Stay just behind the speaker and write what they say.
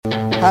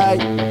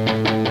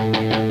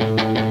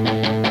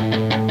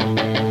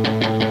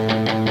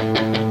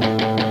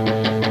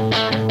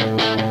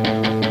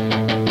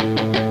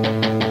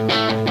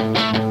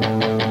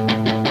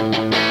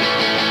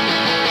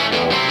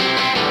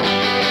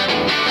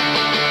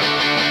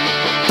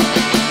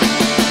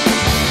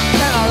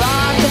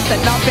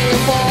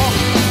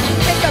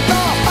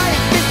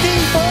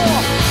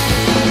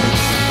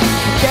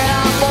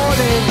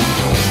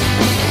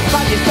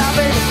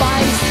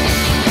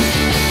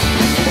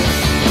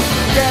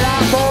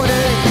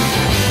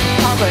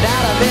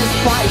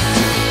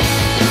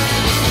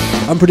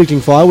I'm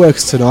predicting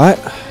fireworks tonight.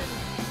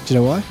 Do you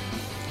know why?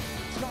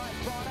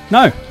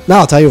 No,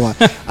 I'll tell you why.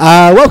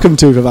 Welcome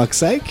to, for fuck's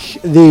sake,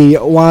 the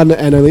one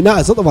and only. No,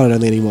 it's not the one and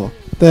only anymore.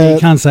 you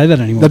can't say that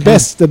anymore.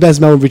 The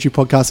best Melbourne Victory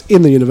podcast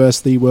in the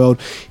university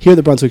world here at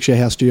the Brunswick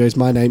Sharehouse Studios.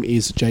 My name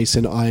is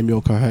Jason. I am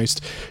your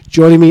co-host.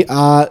 Joining me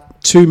are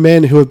two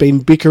men who have been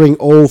bickering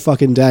all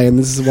fucking day, and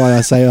this is why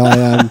I say I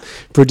am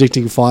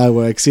predicting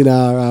fireworks. In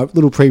our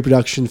little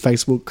pre-production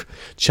Facebook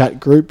chat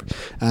group,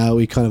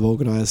 we kind of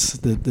organise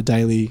the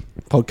daily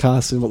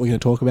podcast and what we're going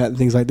to talk about and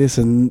things like this,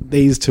 and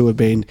these two have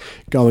been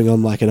going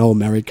on like an old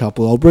married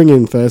couple. I'll bring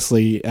in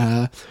firstly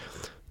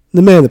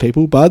the man of the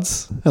people,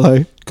 Buds.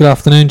 Hello. Good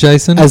afternoon,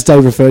 Jason. As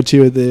Dave referred to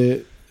you,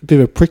 the bit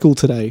of a prickle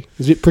today.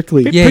 It's a bit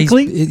prickly.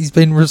 He's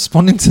been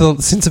responding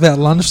to since about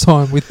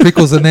lunchtime with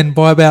prickles, and then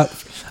by about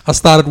I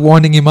started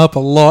winding him up a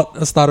lot.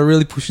 I started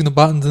really pushing the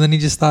buttons, and then he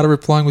just started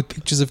replying with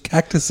pictures of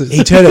cactuses.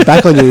 He turned it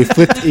back on you. He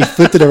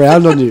flipped it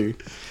around on you.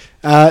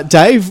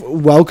 Dave,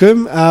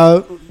 welcome.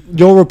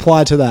 Your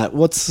reply to that.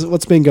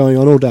 What's been going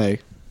on all day?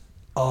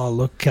 Oh,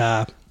 look,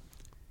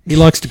 he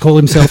likes to call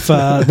himself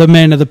the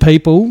man of the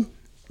people,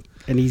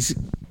 and he's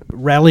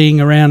rallying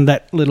around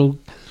that little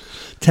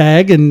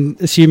tag and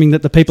assuming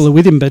that the people are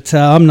with him, but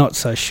I'm not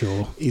so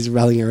sure. He's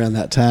rallying around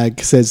that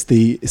tag, says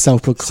the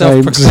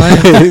self-proclaimed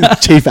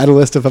chief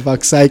analyst of, for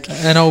fuck's sake.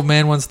 An old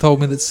man once told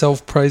me that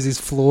self-praise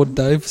is flawed,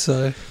 Dave,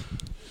 so...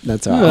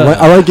 That's all right.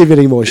 I won't give you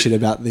any more shit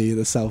about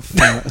the self.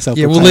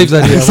 Yeah, we'll leave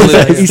that here.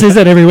 He says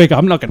that every week.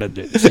 I'm not going to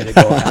do this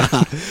anymore.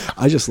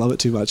 I just love it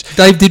too much.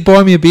 Dave did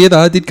buy me a beer, though.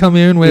 I did come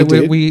here and we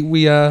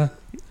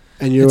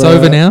and you're, it's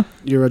over now.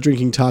 You're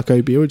drinking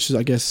Taco beer, which is,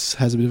 I guess,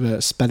 has a bit of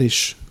a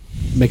Spanish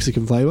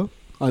Mexican flavour.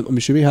 I'm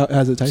assuming. How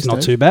does it taste? It's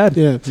not too bad.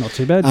 Yeah, not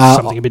too bad.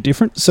 Something a bit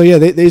different. So yeah,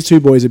 these two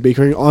boys are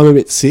bickering. I'm a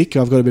bit sick.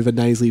 I've got a bit of a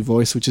nasally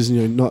voice, which is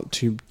not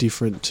too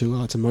different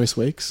to most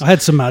weeks. I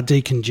had some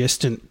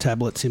decongestant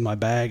tablets in my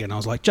bag, and I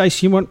was like,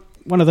 "Jace, you want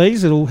one of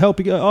these? It'll help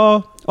you go."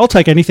 Oh, I'll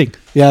take anything.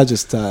 Yeah, I'll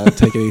just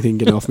take anything,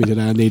 get off me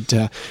today. I need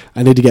to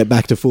get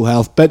back to full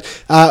health. But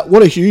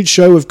what a huge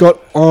show we've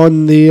got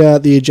on the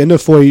agenda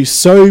for you.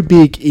 So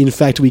big, in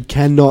fact, we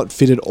cannot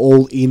fit it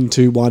all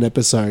into one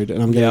episode.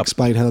 And I'm going to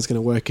explain how that's going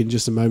to work in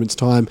just a moment's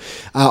time.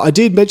 I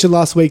did mention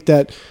last week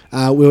that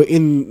we were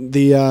in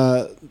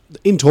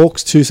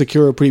talks to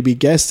secure a pretty big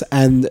guest,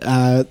 and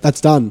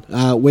that's done.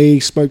 We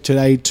spoke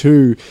today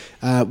to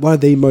one of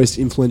the most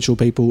influential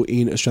people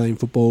in Australian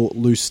football,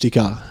 Lou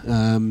Sticker,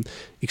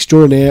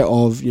 extraordinaire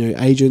of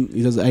agent.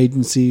 He does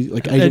agency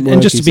agent work.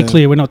 And just to be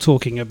clear, we're not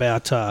talking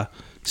about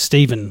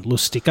Stephen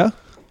Lustica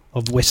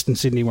of Western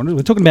Sydney Wanderers.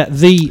 We're talking about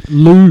the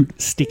Lou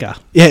Sticker.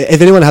 Yeah,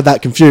 if anyone had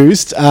that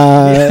confused,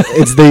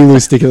 it's the Lou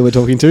Sticker that we're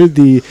talking to,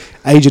 the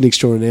agent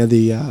extraordinaire,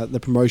 the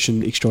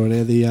promotion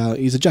extraordinaire.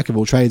 He's a jack of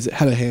all trades.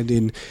 Had a hand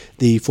in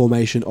the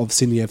formation of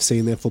Sydney FC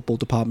in their football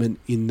department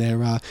in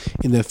their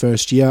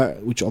first year,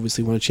 which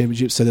obviously won a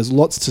championship. So there's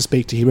lots to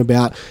speak to him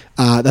about.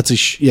 It's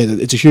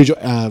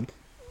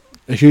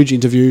a huge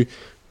interview.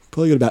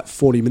 Probably got about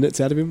 40 minutes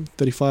out of him,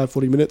 35,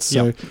 40 minutes.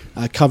 So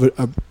covered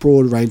a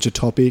broad range of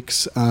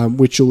topics,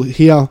 which you'll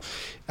hear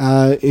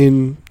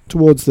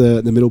towards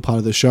the middle part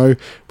of the show.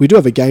 We do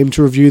have a game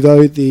to review,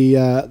 though,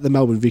 the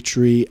Melbourne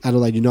Victory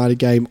Adelaide United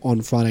game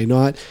on Friday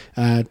night.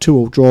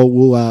 2-2 draw.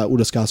 We'll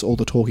discuss all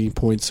the talking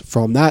points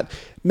from that.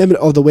 Member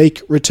of the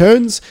Week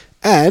returns.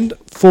 And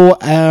for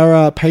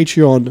our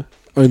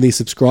Patreon-only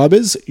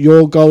subscribers,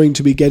 you're going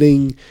to be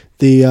getting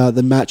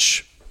the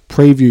match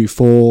preview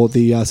for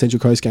the Central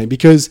Coast game,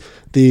 because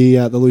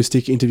the Lou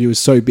Stick interview is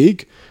so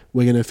big.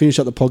 We're going to finish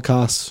up the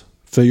podcast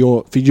for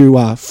you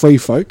free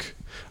folk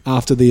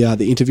after the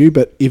interview.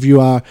 But if you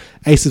are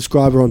a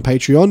subscriber on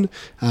Patreon,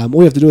 all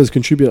you have to do is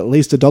contribute at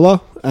least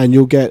 $1, and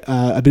you'll get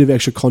a bit of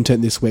extra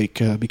content this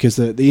week, because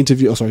the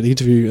interview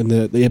and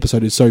the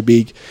episode is so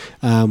big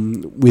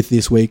with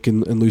this week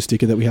and Lou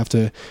Sticker that we have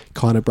to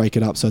kind of break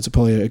it up. So it's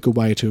probably a good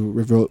way to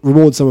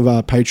reward some of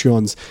our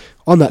Patreons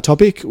on that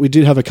topic. We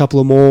did have a couple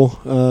of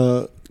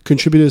more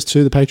contributors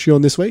to the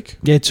Patreon this week.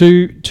 Yeah,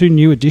 two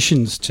new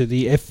additions to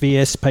the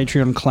FVS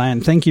Patreon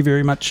clan. Thank you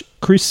very much,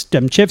 Chris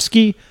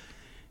Damchevsky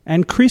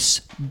and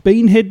Chris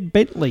Beanhead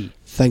Bentley.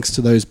 Thanks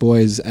to those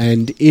boys.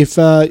 And if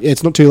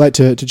it's not too late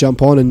to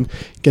jump on and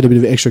get a bit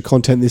of extra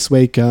content this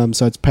week,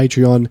 so it's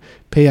Patreon,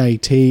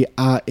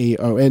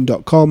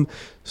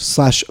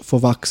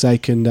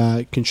 patreon.com/forfucksake,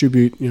 and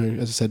contribute,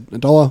 as I said,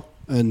 $1,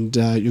 and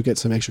you'll get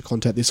some extra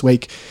content this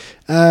week.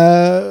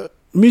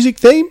 music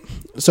theme.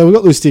 So we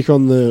got Lou Sticker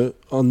on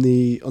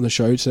the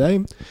show today,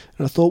 and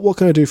I thought, what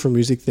can I do for a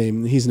music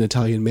theme? He's an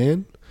Italian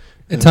man.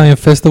 Italian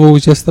festival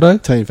was yesterday.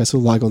 Italian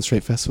festival, Lygon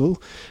Street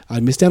Festival. I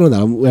missed out on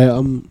that.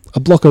 I'm a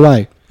block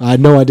away. I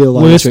had no idea.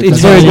 Lygon Street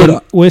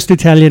Festival. Worst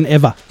Italian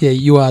ever. Yeah,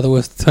 you are the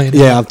worst Italian.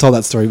 Yeah, I've told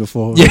that story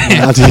before.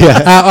 Yeah,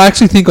 yeah. I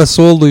actually think I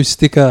saw Lou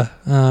Sticker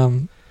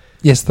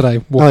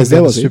yesterday walking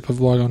down the strip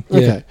of Lygon.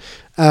 Okay.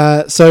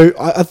 So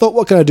I thought,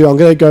 what can I do? I'm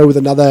going to go with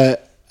another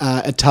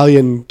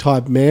Italian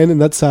type man,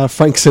 and that's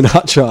Frank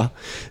Sinatra.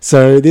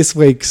 So this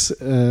week's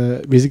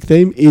music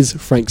theme is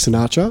Frank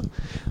Sinatra.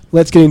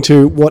 Let's get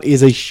into what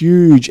is a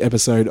huge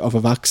episode of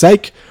A Fuck's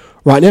Sake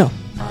right now.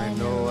 I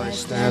know I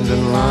stand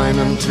in line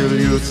until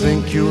you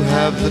think you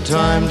have the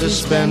time to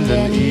spend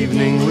an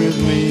evening with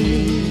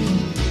me.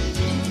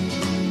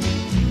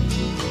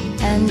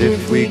 And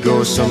if we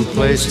go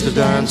someplace to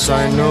dance,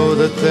 I know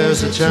that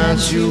there's a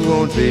chance you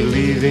won't be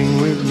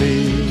leaving with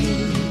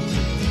me.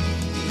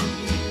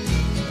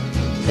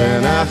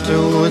 Then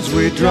afterwards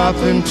we drop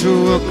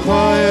into a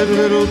quiet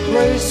little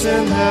place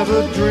and have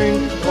a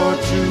drink or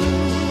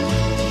two.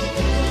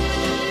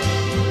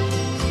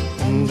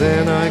 And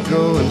then I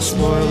go and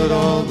spoil it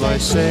all by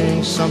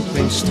saying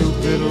something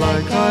stupid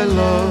like I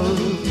love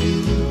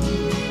you.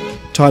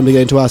 Time to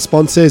get into our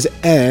sponsors,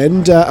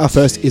 and our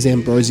first is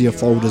Ambrosia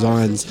Floral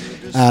Designs.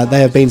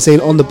 They have been seen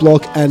on the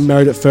block and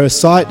married at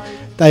first sight.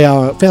 They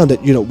are found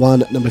at Unit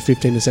 1, number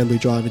 15 Assembly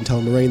Drive in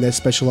Tullamarine. They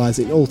specialise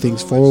in all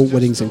things floral,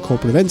 weddings and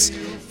corporate events.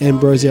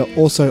 Ambrosia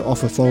also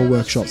offer floral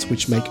workshops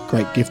which make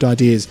great gift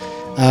ideas.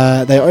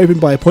 They are open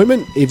by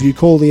appointment. If you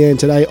call Leanne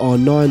today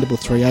on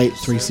 9338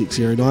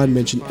 3609,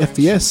 mention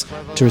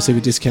FVS to receive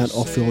a discount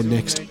off your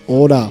next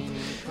order.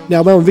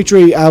 Now, Melbourne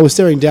Victory was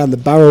staring down the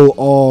barrel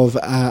of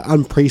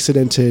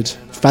unprecedented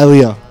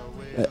failure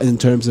in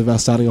terms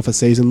of starting off a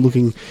season,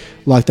 looking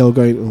like they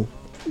were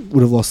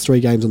would have lost 3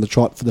 games on the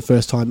trot for the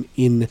first time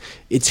in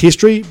its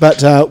history,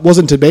 but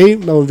wasn't to be.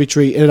 Melbourne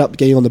Victory ended up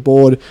getting on the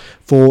board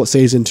for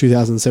season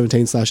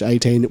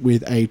 2017/18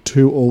 with a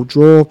 2-2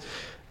 draw.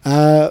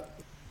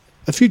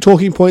 A few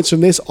talking points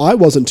from this. I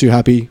wasn't too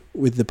happy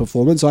with the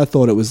performance. I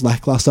thought it was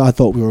lackluster. I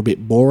thought we were a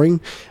bit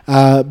boring.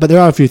 But there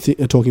are a few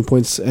talking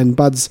points. And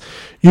Buds,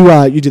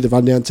 you did the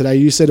rundown today.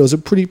 You said it was a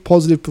pretty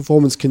positive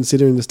performance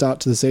considering the start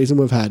to the season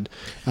we've had.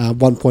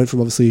 1 point from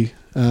obviously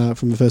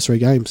from the first 3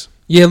 games.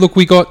 Yeah, look,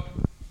 we got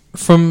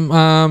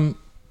from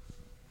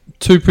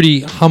 2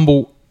 pretty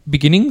humble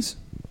beginnings,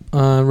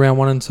 round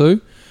 1 and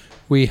 2.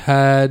 We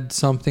had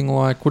something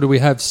like,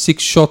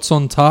 6 shots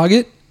on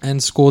target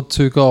and scored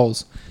 2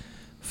 goals.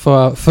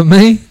 For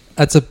me,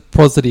 that's a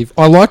positive.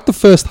 I liked the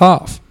first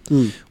half.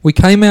 We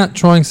came out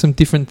trying some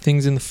different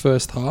things in the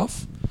first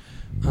half.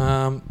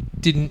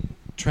 Didn't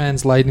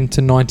translate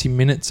into 90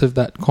 minutes of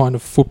that kind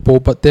of football,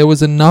 but there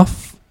was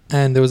enough,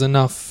 and there was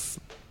enough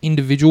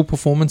individual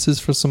performances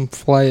for some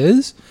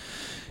players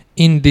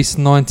in this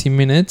 90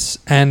 minutes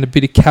and a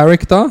bit of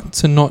character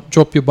to not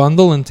drop your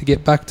bundle and to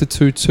get back to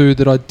 2-2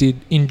 that I did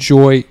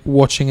enjoy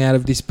watching out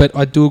of this. But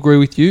I do agree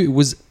with you, it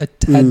was a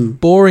tad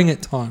boring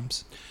at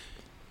times.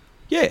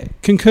 Yeah,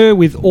 concur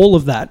with all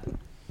of that.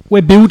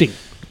 We're building.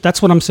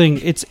 That's what I'm seeing.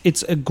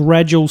 It's a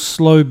gradual,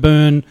 slow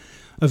burn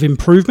of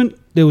improvement.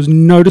 There was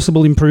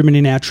noticeable improvement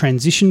in our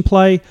transition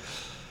play.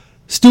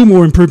 Still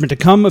more improvement to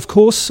come, of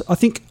course. I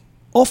think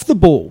off the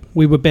ball,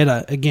 we were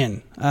better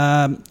again.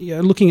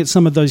 Looking at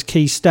some of those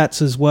key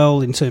stats as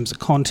well in terms of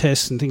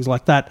contests and things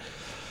like that,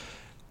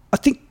 I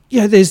think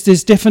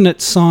there's definite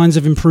signs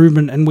of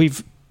improvement, and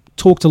we've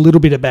talked a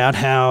little bit about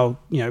how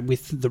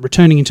with the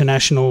returning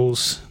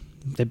internationals,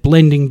 they're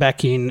blending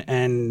back in,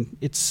 and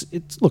it's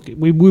look,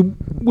 we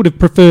would have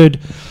preferred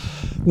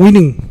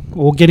winning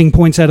or getting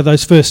points out of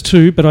those first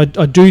 2, but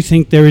I do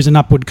think there is an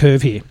upward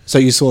curve here. So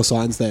you saw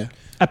signs there?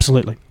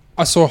 Absolutely.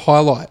 I saw a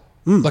highlight,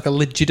 like a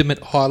legitimate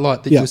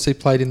highlight that USC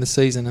played in the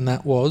season, and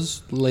that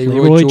was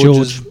Leroy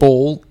George's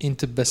ball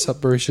into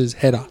Besart Berisha's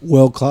header.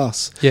 World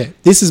class. Yeah.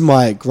 This is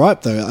my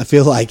gripe, though. I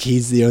feel like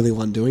he's the only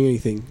one doing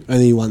anything,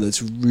 only one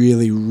that's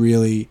really,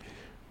 really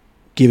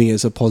giving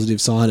us a positive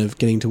sign of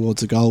getting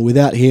towards a goal.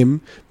 Without him,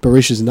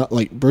 Berisha's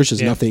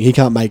nothing. He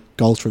can't make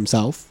goals for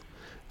himself.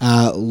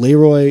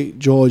 Leroy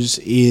George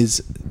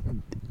is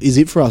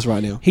it for us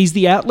right now. He's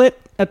the outlet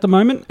at the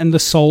moment and the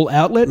sole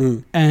outlet,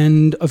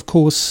 and of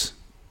course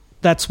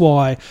that's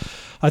why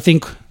I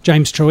think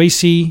James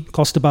Troisi,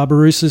 Costa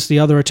Barbarouses, the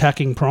other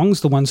attacking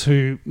prongs, the ones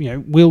who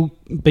will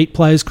beat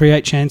players,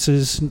 create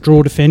chances,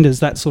 draw defenders,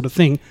 that sort of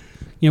thing.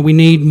 We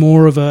need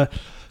more of a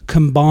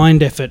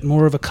combined effort,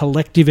 more of a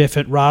collective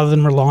effort, rather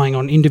than relying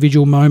on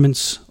individual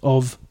moments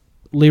of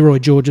Leroy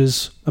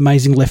George's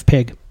amazing left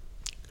peg.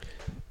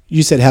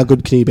 You said, how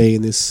good can he be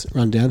in this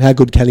rundown? How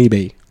good can he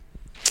be?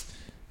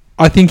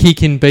 I think he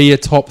can be a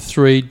top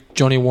 3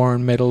 Johnny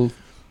Warren medal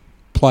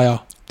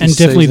player. And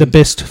definitely season. The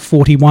best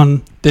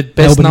 41. The best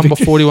Melbourne number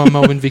victory. 41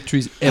 Melbourne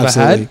victories ever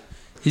Absolutely. had.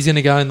 He's going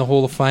to go in the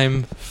Hall of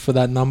Fame for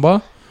that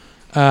number.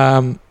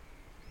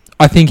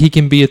 I think he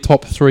can be a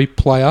top 3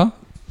 player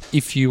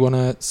if you want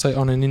to say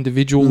on an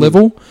individual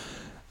level.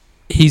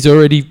 He's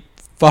already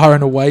far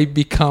and away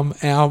become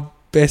our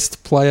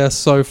best player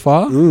so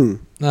far.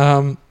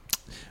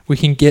 We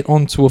can get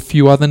onto a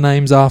few other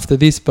names after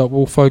this, but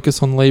we'll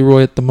focus on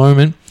Leroy at the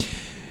moment.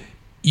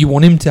 You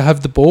want him to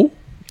have the ball,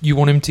 you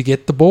want him to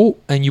get the ball,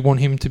 and you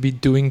want him to be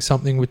doing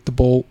something with the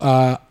ball.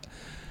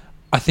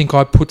 I think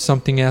I put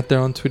something out there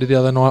on Twitter the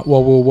other night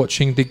while we were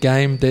watching the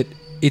game that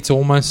it's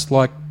almost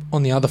like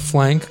on the other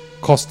flank,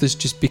 Costa's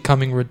just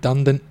becoming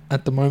redundant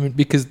at the moment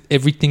because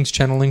everything's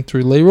channeling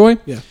through Leroy.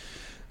 Yeah.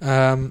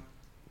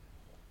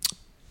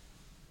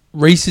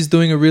 Reece is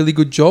doing a really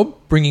good job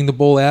bringing the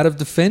ball out of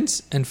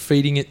defence and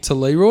feeding it to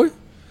Leroy.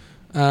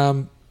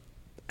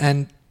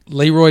 And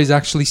Leroy is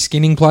actually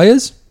skinning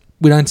players.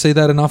 We don't see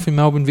that enough in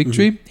Melbourne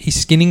Victory. Mm-hmm. He's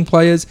skinning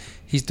players.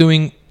 He's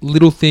doing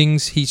little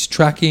things. He's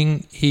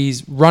tracking.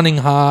 He's running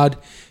hard.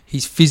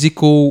 He's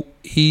physical.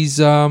 He's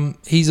a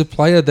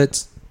player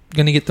that's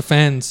going to get the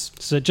fans.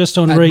 So just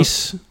on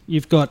Reece,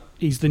 he's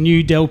the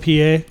new Del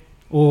Pierre,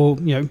 or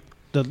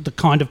the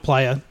kind of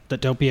player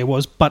that Del Pierre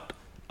was, but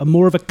a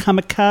more of a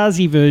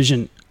kamikaze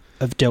version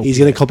of Del Pierre. He's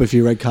going to cop a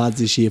few red cards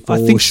this year for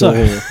I think sure.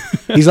 So.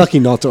 He's lucky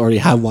not to already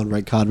have one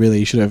red card. Really,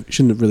 he shouldn't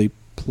have really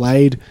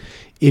played.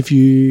 If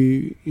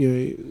you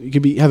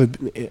could have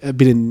a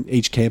bit in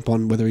each camp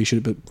on whether he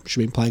should have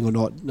been playing or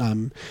not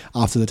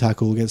after the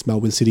tackle against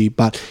Melbourne City.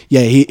 But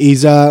yeah,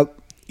 he's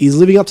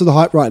living up to the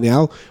hype right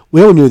now.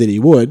 We all knew that he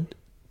would.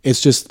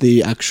 It's just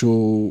the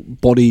actual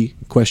body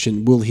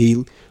question. Will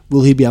he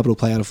be able to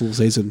play out a full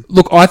season?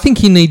 Look, I think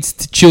he needs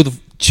to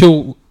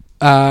chill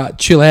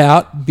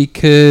out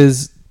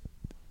because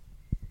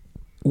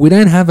we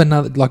don't have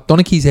another. Like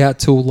Donachie's out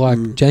till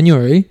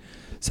January.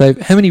 So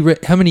how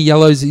many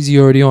yellows is he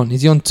already on?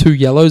 Is he on 2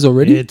 yellows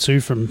already? Yeah,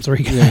 2 from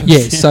 3 games. Yeah.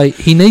 So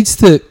he needs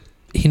to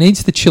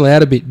chill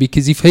out a bit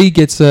because if he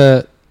gets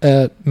a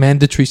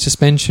mandatory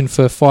suspension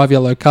for 5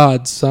 yellow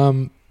cards,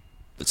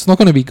 it's not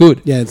going to be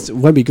good. Yeah, it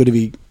won't be good if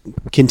he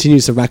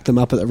continues to rack them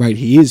up at the rate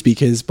he is,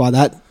 because by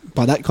that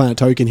kind of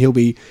token, he'll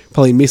be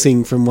probably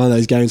missing from one of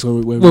those games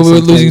when we were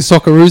losing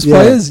Socceroos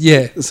players.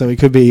 Yeah, so he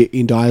could be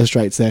in dire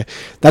straits there.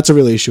 That's a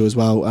real issue as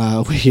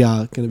well. We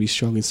are going to be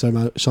struggling so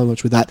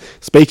much with that.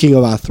 Speaking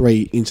of our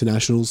 3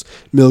 internationals,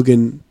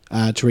 Milligan,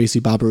 Teresi,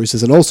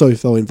 Barbarouses, and also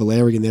throw in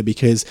Valerian there,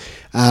 because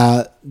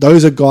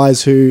those are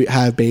guys who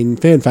have been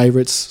fan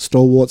favourites,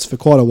 stalwarts for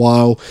quite a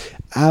while,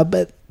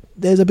 but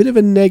there's a bit of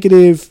a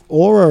negative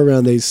aura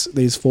around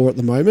these 4 at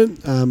the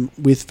moment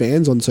with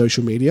fans on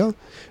social media.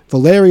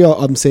 Valeria,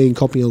 I'm seeing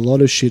copying a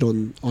lot of shit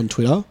on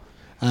Twitter.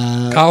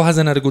 Carl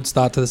hasn't had a good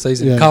start to the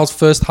season. Yeah. Carl's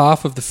first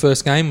half of the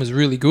first game was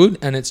really good,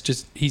 and it's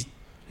just he's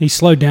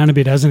slowed down a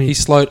bit, hasn't he? He's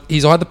slowed.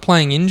 He's either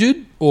playing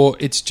injured or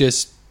it's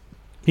just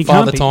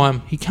father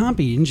time. He can't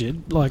be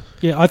injured.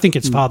 I think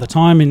it's father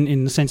time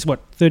in the sense,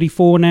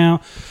 34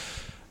 now.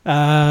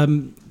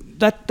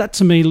 That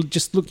to me,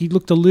 he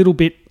looked a little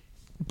bit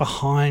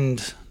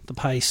behind the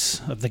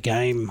pace of the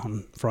game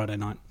on Friday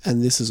night.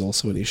 And this is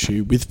also an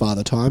issue with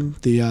Father Time,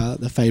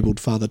 the fabled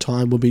Father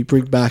Time, when we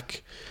bring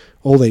back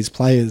all these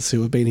players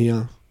who have been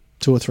here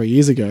 2 or 3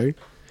 years ago.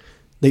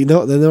 They're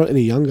not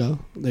any younger.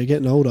 They're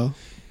getting older.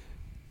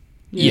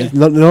 Yeah.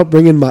 They're not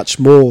bringing much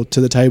more to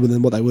the table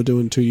than what they were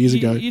doing 2 years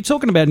ago. You're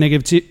talking about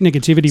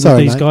negativity with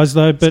these guys,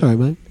 though. But sorry,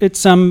 mate.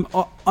 It's I'm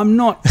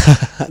not.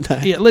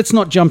 Yeah, let's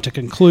not jump to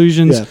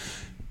conclusions. Yeah.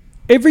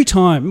 Every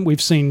time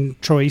we've seen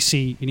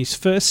Troisi in his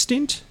first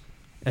stint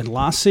and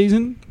last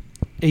season,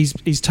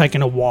 he's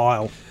taken a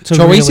while to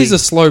Troisi's a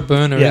slow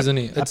burner, isn't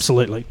he?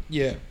 Absolutely.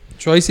 Yeah.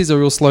 Troisi's a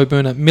real slow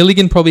burner.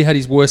 Milligan probably had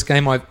his worst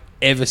game I've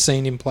ever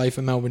seen him play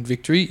for Melbourne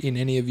Victory in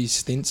any of his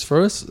stints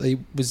for us. He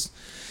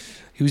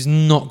was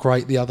not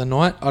great the other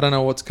night. I don't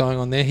know what's going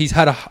on there.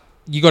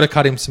 You got to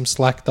cut him some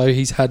slack though.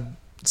 He's had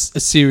a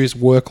serious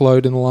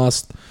workload in the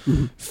last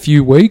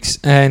few weeks,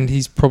 and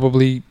he's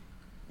probably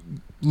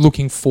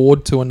looking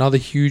forward to another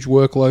huge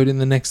workload in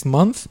the next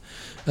month.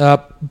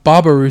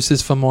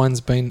 Barbarouses for mine's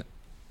been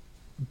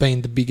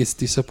the biggest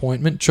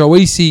disappointment.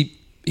 Troisi,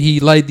 he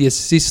laid the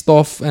assist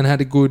off and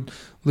had a good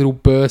little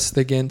burst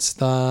against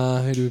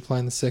who do we play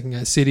in the second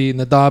game? City in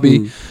the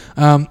derby.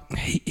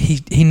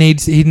 He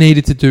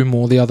needed to do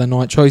more the other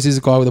night. Troisi's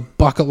a guy with a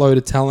bucket load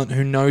of talent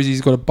who knows he's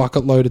got a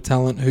bucket load of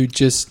talent, who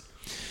just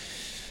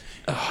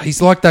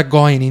he's like that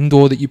guy in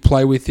indoor that you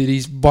play with.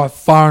 He's by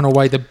far and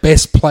away the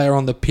best player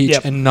on the pitch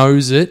and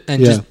knows it,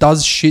 and just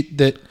does shit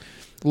that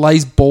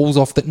lays balls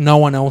off that no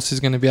one else is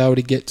going to be able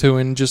to get to,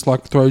 and just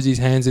throws his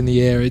hands in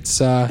the air. It's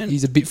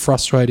he's a bit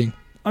frustrating.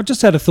 I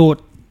just had a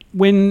thought.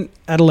 When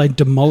Adelaide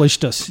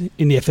demolished us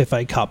in the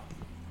FFA Cup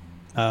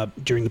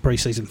during the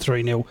pre-season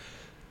 3-0,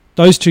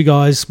 those 2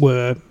 guys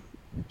were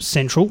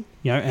central,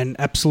 and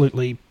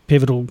absolutely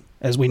pivotal,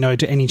 as we know,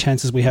 to any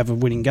chances we have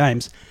of winning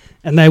games.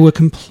 And they were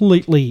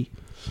completely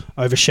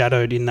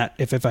overshadowed in that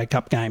FFA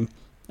Cup game.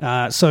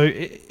 So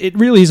it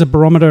really is a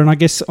barometer, and I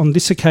guess on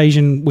this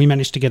occasion we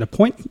managed to get a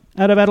point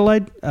out of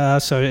Adelaide.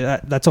 So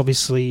that's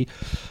obviously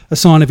a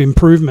sign of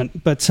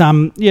improvement. But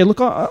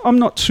look, I'm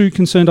not too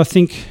concerned. I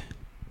think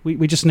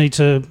we just need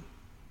to,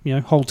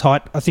 hold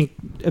tight. I think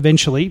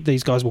eventually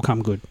these guys will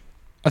come good.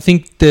 I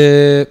think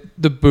the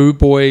Boo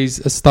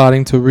boys are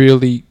starting to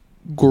really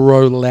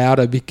grow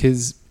louder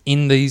because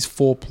in these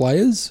 4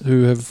 players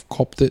who have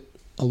copped it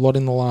a lot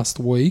in the last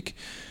week,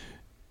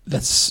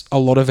 that's a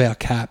lot of our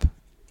cap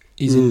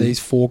is in these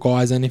 4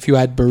 guys. And if you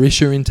add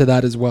Berisha into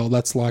that as well,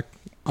 that's like,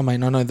 I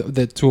mean, I know that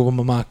the 2 of them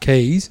are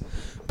marquees,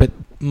 but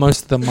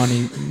most of the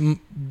money,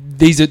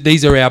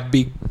 these are our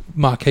big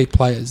marquee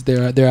players.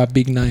 They're our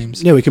big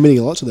names. Yeah, we're committing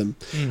a lot to them.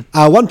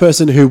 One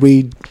person who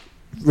we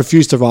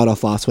refused to write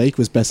off last week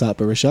was Besart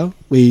Berisha.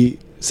 We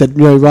said,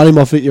 write him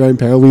off at your own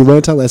peril. We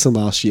learnt our lesson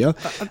last year.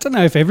 I don't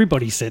know if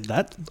everybody said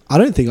that. I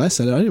don't think I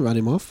said it. I didn't write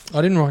him off.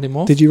 I didn't write him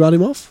off. Did you write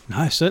him off?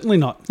 No, certainly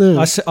not. No.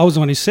 I was the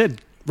one who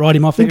said, write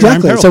him off at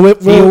Exactly. your own So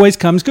peril. He always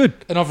comes good.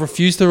 And I've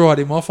refused to write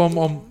him off.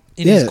 I'm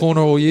in his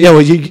corner all year. Yeah,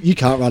 well, you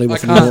can't write him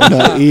off anymore.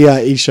 No,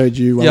 he showed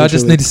you. I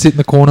just need to sit in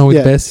the corner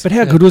with Bess. But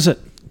how good was it?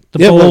 The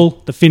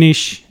ball, the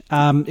finish.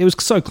 It was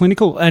so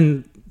clinical.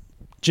 And,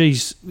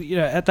 geez,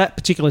 at that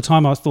particular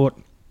time, I thought,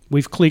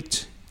 we've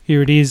clicked.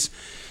 Here it is.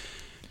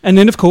 And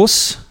then, of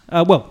course,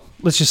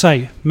 let's just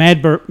say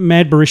Mad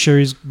Berisha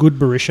is good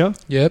Berisha.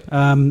 Yep.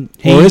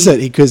 Or is it?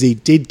 Because he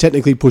did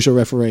technically push a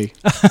referee.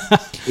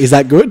 Is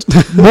that good?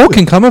 More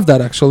can come of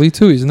that, actually,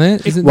 too, isn't there?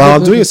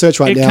 I'm doing a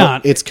search right now.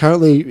 Can't. It's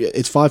currently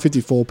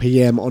 5:54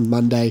 p.m. on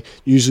Monday.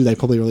 Usually they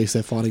probably release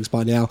their findings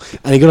by now.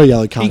 And he got a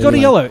yellow card. He got a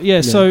yellow, yeah.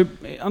 So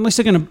unless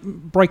they're going to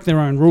break their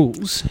own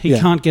rules, he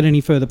can't get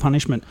any further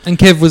punishment. And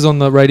Kev was on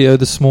the radio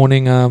this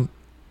morning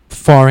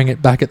firing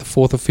it back at the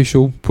 4th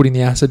official, putting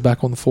the acid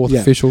back on the 4th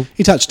official.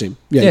 He touched him.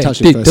 Yeah, he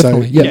touched did, him first.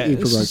 Definitely. He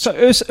provoked. So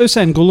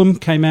Ursan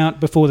Gulam came out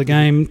before the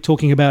game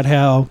talking about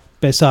how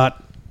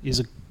Besart is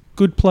a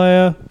good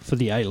player for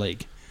the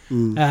A-League.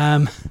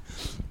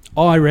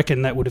 I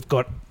reckon that would have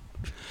got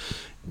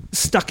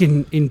stuck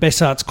in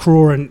Besart's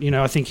craw, and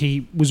I think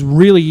he was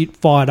really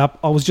fired up.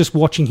 I was just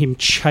watching him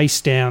chase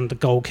down the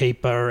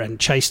goalkeeper and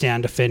chase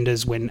down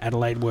defenders when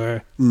Adelaide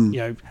were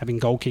having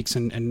goal kicks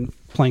and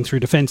playing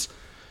through defence.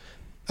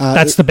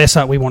 That's the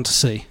Besart we want to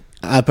see.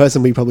 A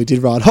person we probably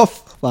did write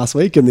off last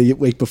week and the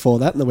week before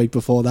that, and the week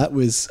before that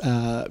was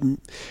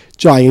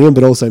Jai Ingham,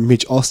 but also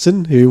Mitch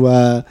Austin,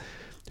 who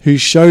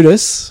showed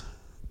us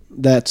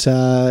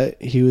that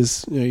he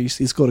was, he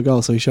scored a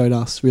goal, so he showed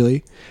us,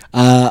 really.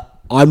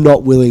 I'm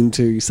not willing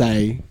to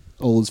say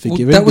all is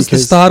forgiven. That was the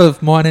start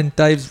of mine and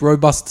Dave's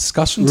robust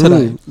discussion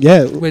today.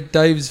 Yeah. Where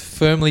Dave's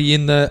firmly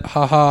in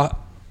the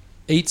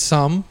eat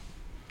some.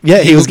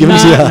 Yeah, he was giving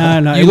you...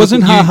 No. It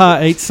wasn't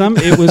eat some.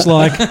 It was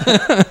like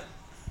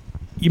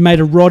you made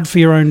a rod for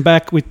your own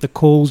back with the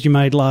calls you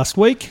made last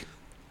week.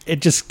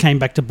 It just came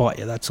back to bite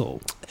you, that's all.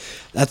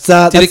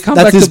 Did it come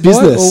back his to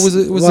business. Bite, or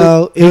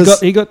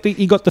was it?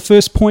 He got the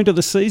first point of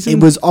the season.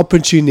 It was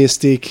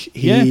opportunistic.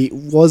 He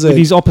wasn't... With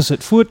his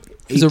opposite foot.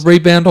 It was a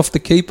rebound off the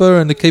keeper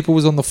and the keeper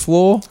was on the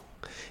floor.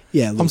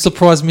 Yeah, look, I'm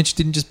surprised Mitch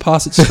didn't just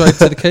pass it straight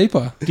to the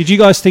keeper. Did you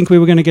guys think we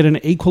were going to get an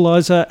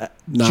equaliser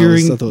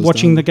during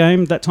watching the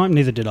game that time?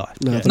 Neither did I.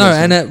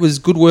 And it was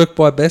good work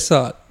by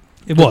Besart.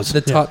 It was.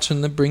 The touch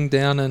and the bring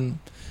down and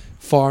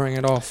firing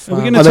it off. We're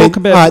going to talk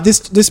about...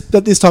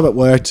 this time it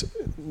worked.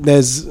 I'm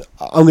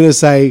going to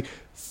say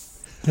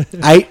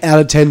 8 out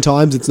of 10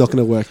 times it's not going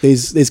to work.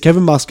 These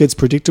Kevin Muscat's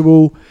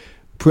predictable...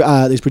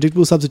 these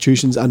predictable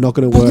substitutions are not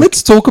going to work.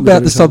 Let's talk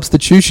about the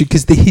substitution,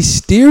 because the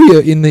hysteria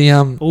in the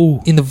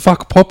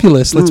VUC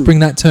populace. Let's bring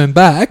that term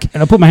back.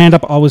 And I put my hand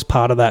up. I was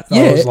part of that.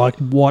 Yeah. I was like,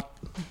 "What?"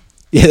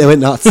 Yeah, they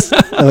went nuts.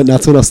 When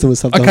Austin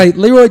was subbed. Okay,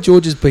 Leroy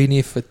George has been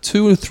here for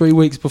 2 or 3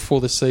 weeks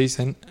before the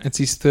season. It's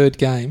his 3rd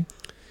game.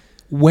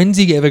 When's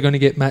he ever going to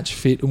get match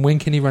fit, and when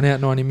can he run out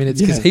 90 minutes?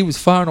 Because he was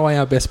far and away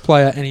our best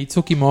player, and he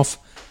took him off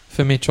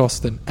for Mitch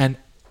Austin. And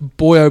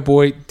boy, oh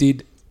boy,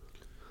 did.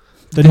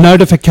 The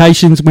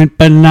notifications went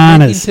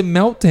bananas. Into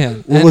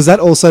meltdown. Well, was that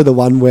also the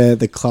one where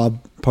the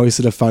club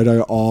posted a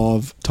photo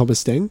of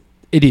Thomas Steng?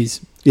 It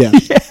is. Yeah.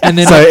 And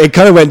then so it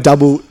kind of went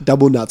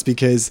double nuts,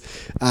 because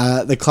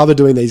the club are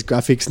doing these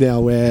graphics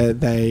now where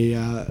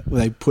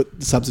they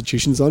put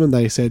substitutions on, and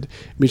they said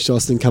Mitch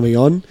Austin coming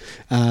on.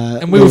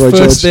 And we were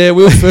first there.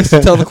 We were first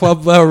to tell the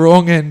club they were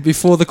wrong, and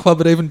before the club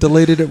had even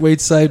deleted it, we'd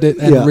saved it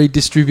and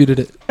redistributed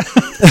it.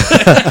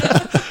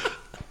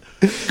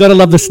 Gotta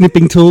love the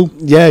snipping tool.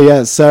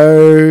 Yeah.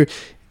 So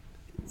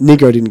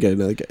Negro didn't get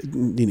another go. He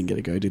didn't get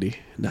a go, did he?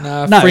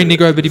 No. Free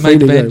Negro, but he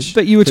made the bench.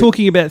 But you were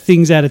talking about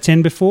things out of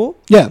 10 before.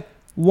 Yeah.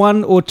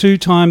 1 or 2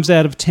 times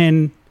out of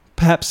 10,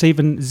 perhaps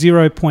even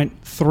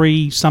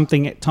 0.3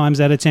 something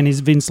times out of 10 is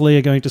Vince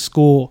Leah going to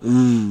score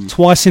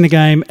twice in a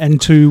game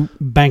and 2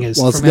 bangers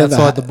from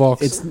outside the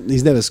box.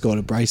 He's never scored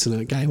a brace in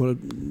a game.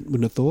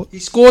 Wouldn't have thought. He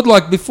scored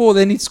before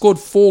then. He'd scored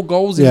 4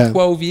 goals in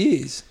 12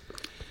 years.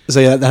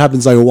 So that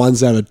happens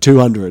once out of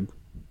 200.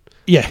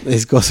 Yeah, he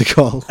scores a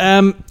goal.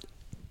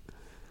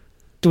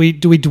 Do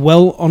we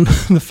dwell on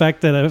the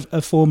fact that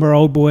a former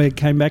old boy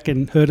came back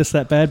and hurt us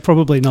that bad?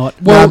 Probably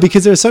not. Well,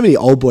 because there are so many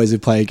old boys who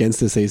play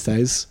against us these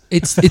days.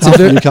 It's a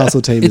very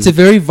Newcastle team. It's a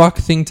very VUC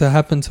thing to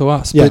happen to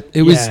us. Yeah. But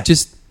it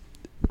was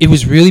it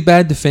was really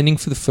bad defending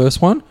for the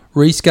first one.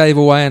 Reece gave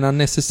away an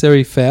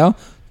unnecessary foul,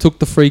 took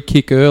the free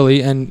kick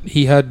early, and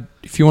he had,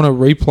 if you want to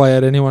replay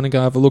it, anyone and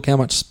go have a look how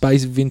much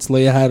space Vince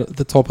Leah had at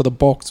the top of the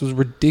box. It was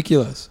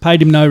ridiculous.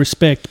 Paid him no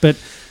respect, but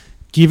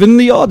given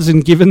the odds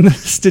and given the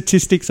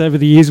statistics over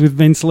the years with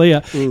Vince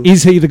Leah,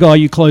 is he the guy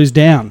you close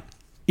down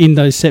in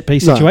those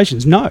set-piece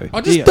situations? No.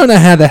 I just don't know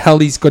how the hell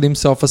he's got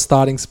himself a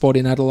starting spot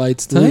in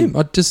Adelaide's team.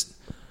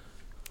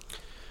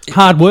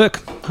 Hard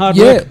work.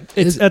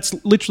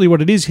 That's literally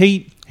what it is.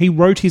 He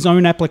wrote his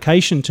own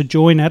application to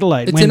join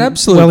Adelaide. It's an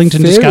absolute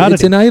Wellington discarded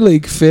It's an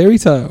A-League fairy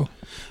tale.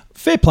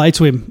 Fair play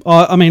to him.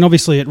 I mean,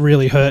 obviously it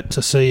really hurt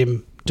to see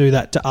him do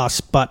that to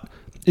us, but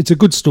it's a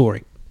good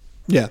story.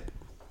 Yeah.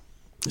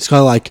 It's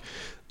kind of like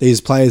these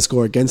players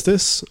score against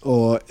us,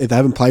 or if they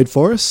haven't played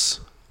for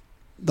us,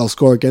 they'll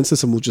score against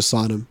us and we'll just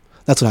sign them.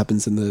 That's what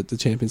happens in the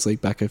Champions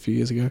League back a few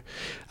years ago.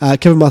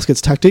 Kevin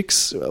Muscat's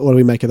tactics, what do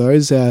we make of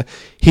those?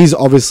 He's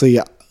obviously...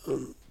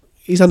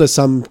 He's under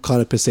some kind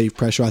of perceived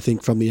pressure, I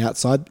think, from the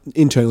outside.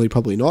 Internally,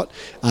 probably not.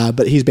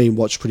 But he's being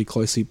watched pretty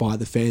closely by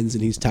the fans,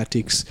 and his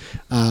tactics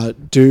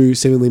do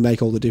seemingly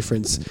make all the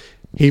difference.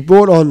 He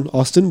brought on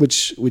Austin,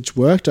 which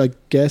worked, I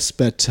guess,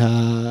 but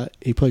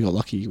he probably got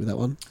lucky with that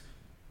one.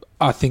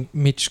 I think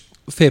Mitch,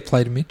 fair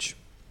play to Mitch.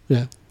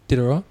 Yeah. Did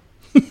all right.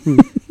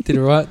 Did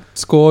all right.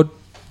 Scored.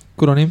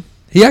 Good on him.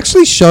 He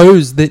actually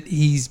shows that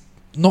he's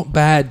not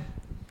bad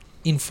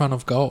in front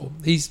of goal.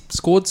 He's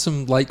scored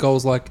some late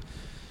goals like...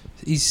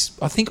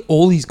 I think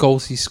all his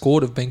goals he's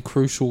scored have been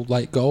crucial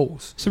late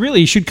goals. So really,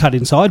 he should cut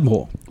inside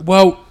more.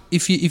 Well,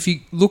 if you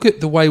look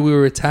at the way we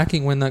were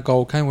attacking when that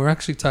goal came, we were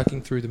actually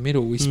attacking through the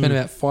middle. We spent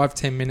about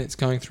 5-10 minutes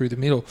going through the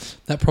middle.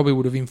 That probably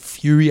would have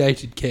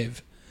infuriated Kev.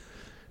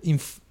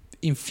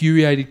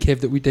 Infuriated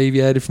Kev that we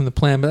deviated from the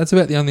plan. But that's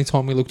about the only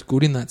time we looked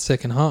good in that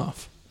second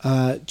half.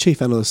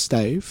 Chief Analyst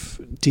Dave,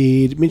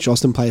 did Mitch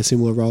Austin play a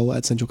similar role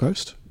at Central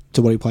Coast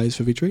to what he plays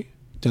for Victory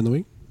down the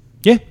wing?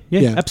 Yeah,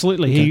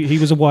 absolutely. Okay. He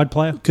was a wide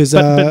player,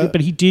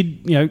 but he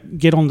did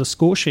get on the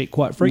score sheet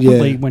quite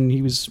frequently when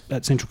he was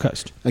at Central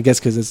Coast. I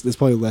guess because there's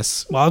probably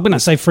less. Well, when I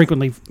say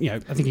frequently, I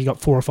think he got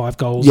 4 or 5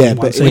 goals. Yeah, in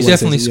one but season. He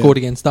definitely scored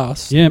against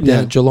us. Yeah,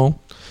 Geelong.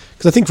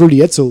 Because I think Rudy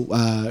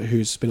Edsel,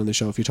 who's been on the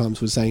show a few times,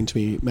 was saying to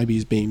me maybe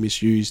he's being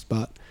misused,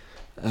 but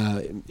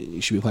he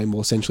should be playing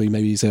more centrally.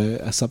 Maybe he's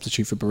a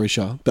substitute for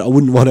Berisha. But I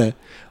wouldn't want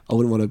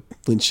to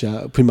lynch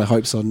put my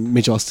hopes on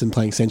Mitch Austin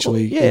playing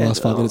centrally in the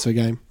last 5 minutes of a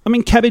game. I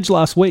mean, Cabbage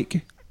last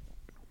week.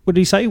 What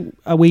did he say?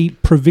 Are we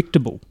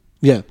predictable?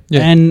 Yeah.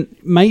 And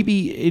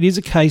maybe it is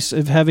a case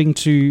of having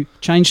to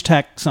change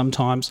tack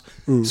sometimes,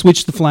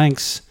 switch the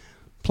flanks,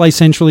 play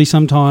centrally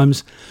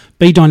sometimes,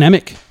 be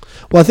dynamic.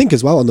 Well, I think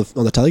as well on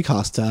the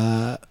telecast,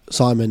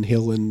 Simon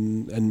Hill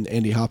and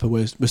Andy Harper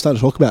were starting to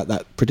talk about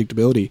that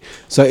predictability.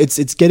 So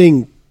it's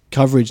getting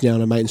coverage now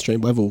on a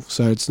mainstream level.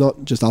 So it's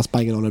not just us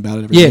banging on about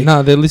it every week.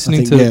 No, they're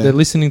listening they're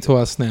listening to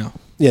us now.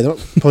 Yeah, they're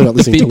probably not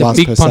listening to us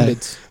big per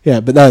pundits. se.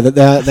 Yeah, but no,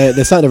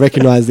 they're starting to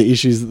recognise the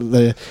issues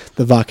that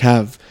the VAC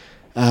have.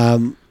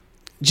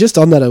 Just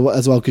on that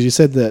as well, because you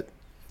said that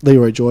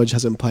Leroy George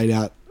hasn't played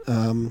out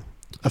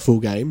a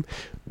full game.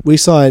 We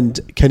signed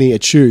Kenny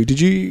Achu. Did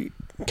you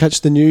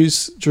catch the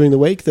news during the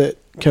week that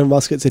Kevin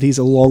Muscat said he's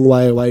a long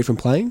way away from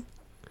playing?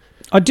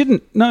 I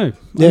didn't. No,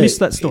 I missed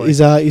that story.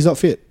 He's not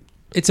fit.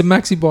 It's a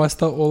Maxi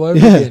Beister all over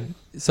again.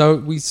 So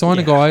we sign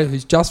a guy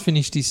who's just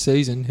finished his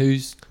season,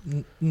 who's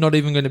not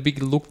even going to be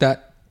looked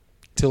at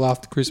till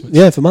after Christmas.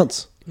 Yeah, for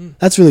months.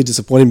 That's really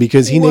disappointing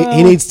because he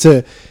needs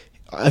to.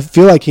 I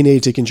feel like he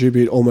needed to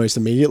contribute almost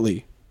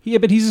immediately. Yeah,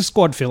 but he's a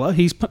squad filler.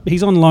 He's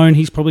on loan.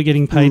 He's probably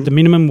getting paid the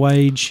minimum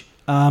wage.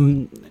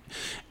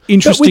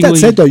 Interestingly, but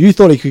with that said, though, you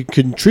thought he could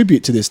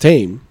contribute to this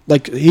team.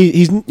 Like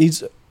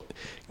he's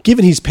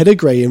given his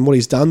pedigree and what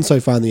he's done so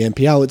far in the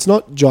NPL. It's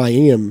not Jai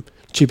Ingham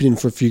chipping in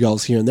for a few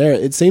goals here and there.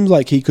 It seems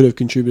like he could have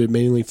contributed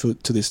meaningfully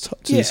to this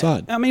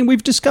side. I mean,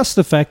 we've discussed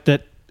the fact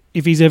that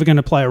if he's ever going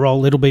to play a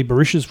role, it'll be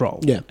Berisha's role.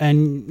 Yeah.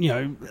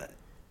 And,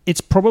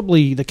 it's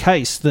probably the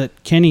case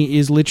that Kenny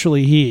is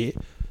literally here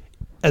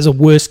as a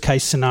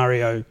worst-case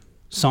scenario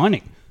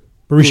signing.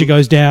 Berisha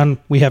goes down,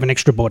 we have an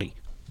extra body.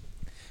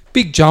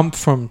 Big jump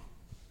from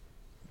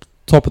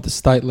top of the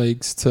state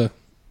leagues to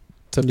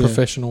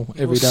professional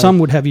every day. Some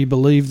would have you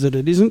believe that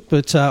it isn't,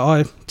 but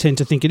I tend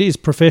to think it is.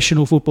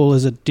 Professional football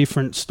is a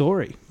different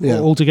story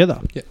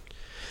altogether. Yeah.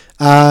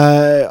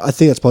 I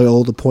think that's probably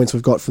all the points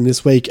we've got from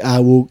this week.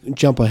 We'll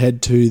jump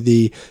ahead to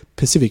the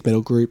Pacific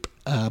Medal Group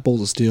Balls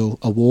of Steel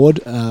Award,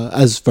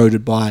 as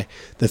voted by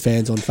the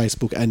fans on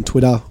Facebook and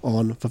Twitter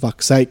on For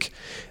Fuck's Sake.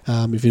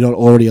 If you're not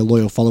already a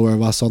loyal follower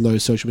of us on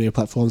those social media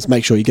platforms,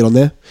 make sure you get on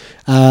there.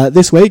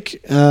 This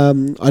week, I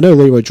know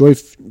Leroy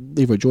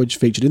George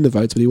featured in the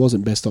votes, but he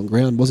wasn't best on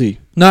ground, was he?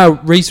 No,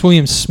 Reece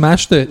Williams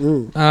smashed it.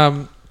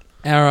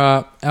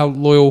 Our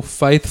loyal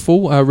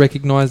faithful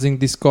recognising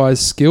this guy's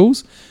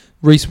skills.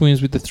 Reece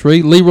Williams with the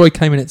 3. Leroy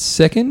came in at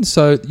 2nd.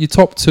 So your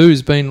top 2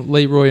 has been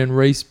Leroy and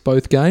Reece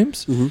both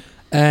games. Mm-hmm.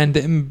 And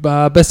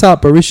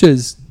Bessart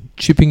Berisha's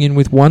chipping in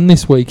with 1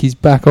 this week. He's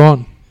back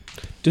on.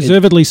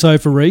 Deservedly so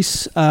for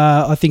Reece.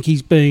 I think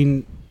he's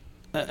been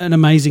an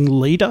amazing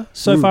leader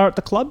so far at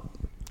the club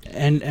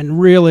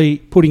and really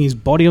putting his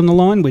body on the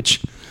line,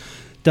 which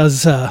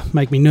does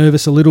make me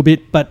nervous a little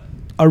bit, but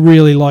I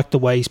really like the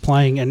way he's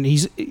playing, and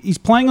he's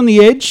playing on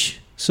the edge.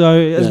 So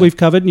as we've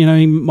covered,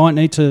 he might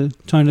need to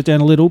tone it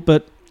down a little,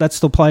 but that's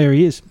the player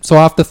he is. So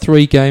after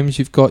 3 games,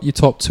 you've got your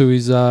top 2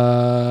 is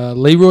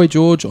Leroy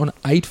George on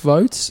 8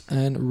 votes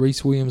and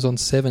Reece Williams on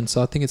 7.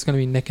 So I think it's going to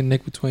be neck and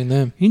neck between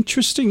them.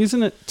 Interesting,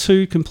 isn't it?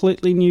 2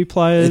 completely new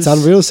players. It's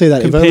unreal to see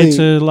that compared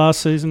to last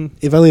season.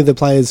 If only the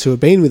players who have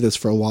been with us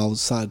for a while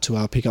started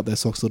to pick up their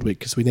socks a little bit,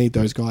 because we need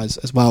those guys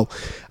as well.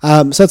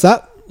 So that's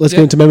that. Let's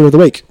get into Member of the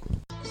Week.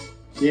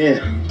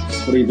 Yeah,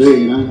 what do you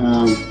do,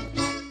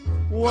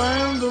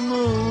 When the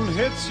moon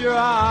hits your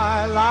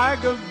eye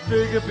like a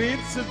big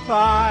pizza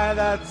pie,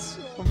 that's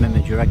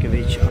Mehmet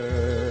Jurakovic.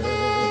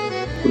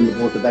 Putting the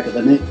ball at the back of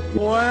the net.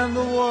 when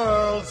the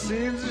world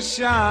seems to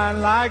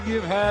shine like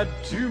you've had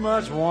too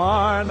much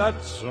wine.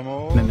 That's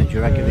Mehmet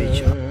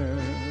Jurakovic.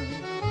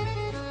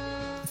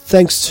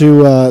 Thanks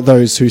to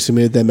those who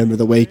submitted their Member of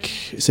the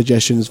Week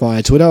suggestions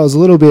via Twitter. I was a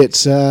little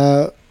bit,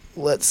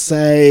 let's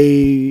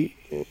say,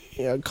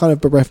 kind of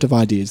bereft of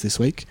ideas this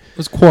week. It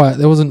was quiet.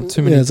 There wasn't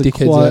too many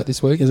dickheads out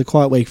this week. It was a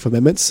quiet week for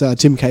Mehmets.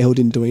 Tim Cahill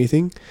didn't do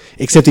anything,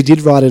 except he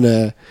did ride in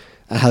a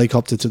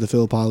helicopter to the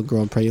Phillip Island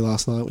Grand Prix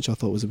last night, which I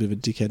thought was a bit of a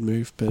dickhead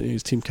move, but it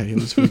was Tim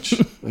Cahill's, which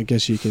I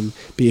guess you can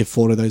be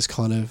afforded those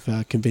kind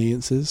of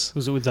conveniences.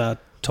 Was it with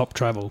Top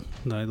Travel?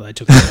 No, they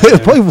took it.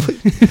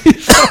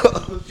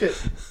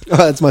 Oh,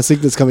 that's my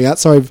sickness coming out.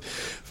 Sorry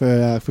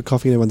for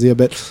coughing in everyone's ear,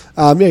 but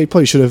you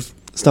probably should have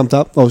stumped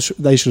up. Well,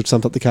 they should have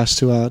stumped up the cash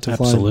to fly.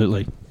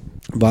 Absolutely.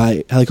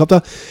 By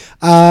helicopter.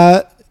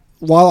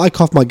 While I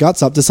cough my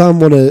guts up, does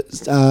someone want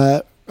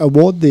to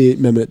award the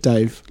Mehmet,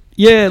 Dave?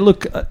 Yeah,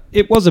 look,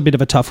 it was a bit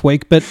of a tough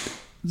week, but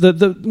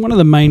the one of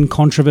the main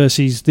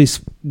controversies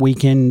this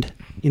weekend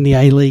in the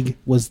A-League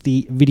was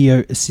the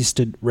video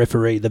assisted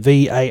referee, the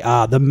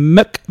VAR, the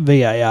MIC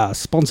VAR,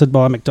 sponsored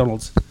by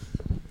McDonald's.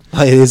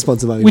 Oh, yeah, it is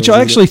sponsored by McDonald's. Which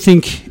I actually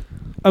think,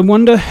 I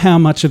wonder how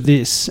much of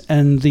this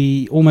and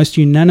the almost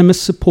unanimous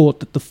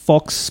support that the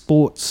Fox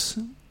Sports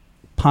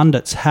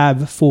pundits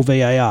have for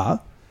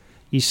VAR,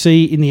 you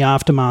see in the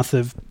aftermath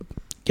of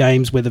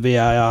games where the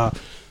VAR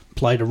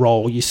played a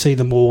role, you see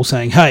them all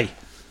saying, hey,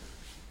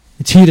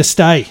 it's here to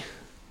stay.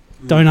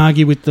 Don't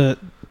argue with the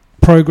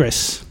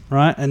progress,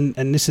 right? And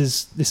this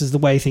is the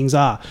way things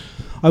are.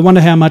 I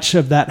wonder how much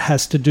of that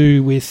has to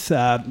do with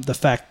the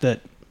fact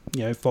that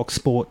Fox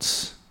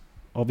Sports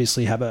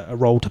obviously have a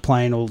role to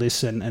play in all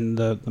this, and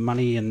the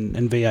money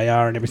and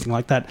VAR and everything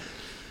like that.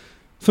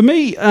 For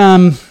me,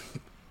 and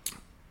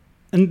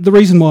the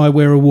reason why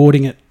we're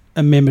awarding it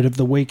a Mehmet of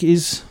the Week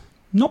is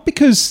not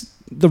because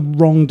the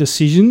wrong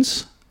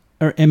decisions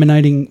are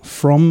emanating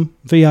from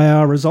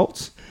VAR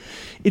results.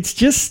 It's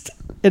just,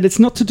 and it's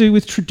not to do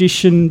with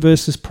tradition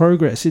versus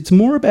progress. It's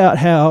more about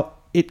how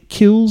it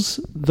kills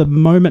the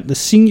moment, the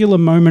singular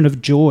moment of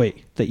joy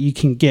that you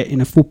can get in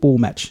a football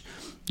match.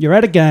 You're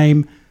at a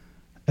game,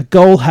 a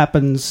goal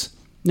happens,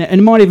 and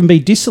it might even be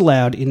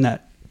disallowed in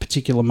that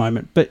particular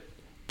moment, but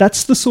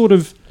that's the sort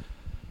of,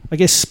 I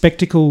guess,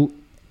 spectacle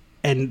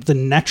and the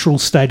natural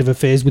state of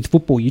affairs with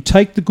football. You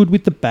take the good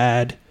with the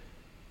bad.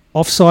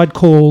 Offside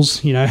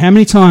calls, how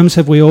many times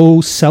have we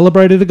all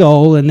celebrated a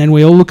goal and then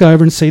we all look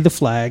over and see the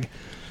flag?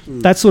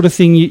 That sort of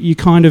thing you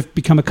kind of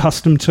become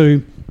accustomed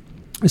to.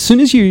 As soon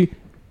as you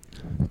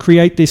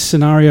create this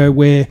scenario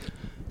where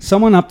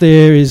someone up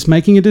there is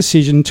making a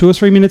decision, 2 or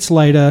 3 minutes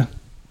later,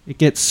 it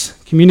gets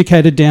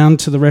communicated down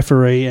to the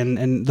referee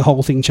and the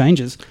whole thing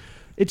changes.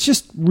 It's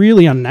just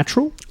really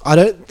unnatural. I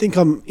don't think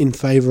I'm in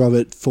favour of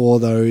it for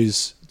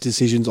those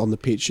decisions on the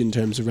pitch in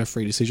terms of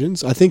referee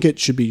decisions. I think it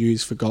should be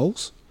used for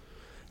goals.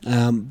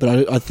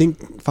 But I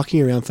think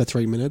fucking around for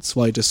 3 minutes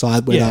while you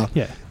decide whether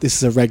this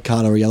is a red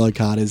card or a yellow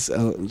card is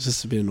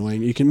just a bit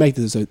annoying. You can make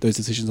those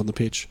decisions on the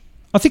pitch.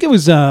 I think it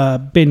was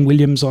Ben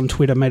Williams on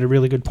Twitter made a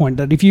really good point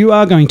that if you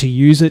are going to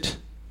use it,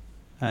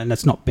 and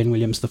that's not Ben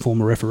Williams, the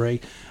former referee,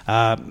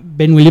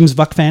 Ben Williams,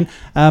 VUC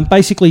fan,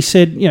 basically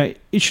said,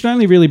 it should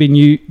only really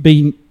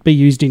be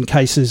used in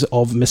cases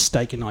of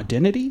mistaken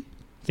identity,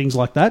 things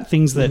like that,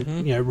 things that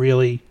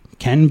really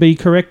can be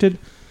corrected.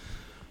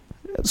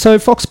 So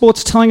Fox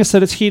Sports telling us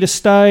that it's here to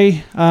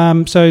stay.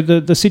 So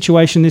the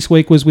situation this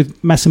week was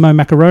with Massimo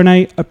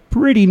Maccarone, a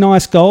pretty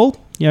nice goal.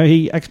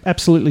 He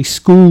absolutely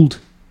schooled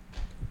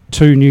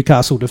 2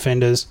 Newcastle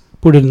defenders,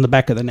 put it in the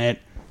back of the net.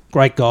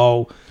 Great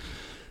goal.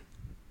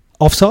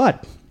 Offside.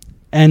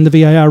 And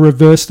the VAR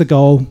reversed the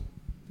goal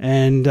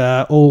and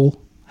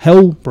all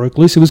hell broke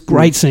loose. It was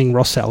great seeing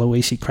Ross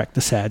Aloisi crack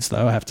the sads,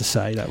 though, I have to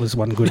say. That was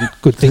one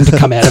good thing to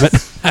come out of it.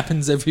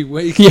 Happens every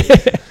week.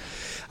 Yeah.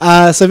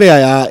 So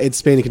VAR,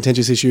 it's been a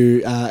contentious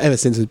issue ever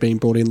since it's been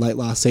brought in late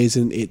last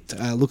season. It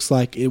looks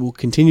like it will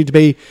continue to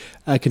be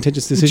a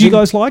contentious decision. Do you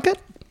guys like it?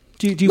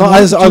 Do you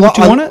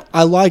want it?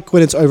 I like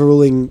when it's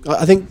overruling.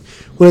 I think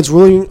when it's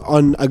ruling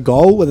on a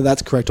goal, whether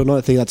that's correct or not,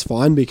 I think that's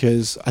fine,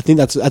 because I think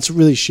that's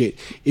really shit.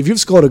 If you've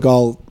scored a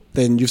goal,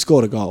 then you've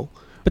scored a goal.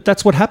 But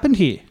that's what happened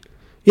here.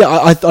 Yeah,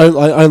 I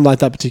don't like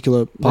that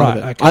particular part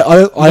of it. Okay.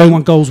 I don't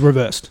want goals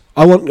reversed.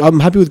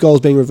 I'm happy with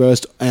goals being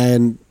reversed,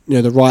 and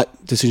the right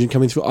decision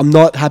coming through. I'm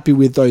not happy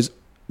with those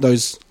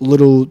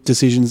little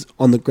decisions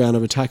on the ground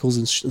over tackles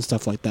and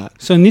stuff like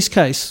that. So in this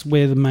case,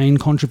 where the main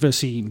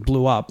controversy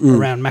blew up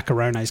around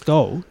Macarone's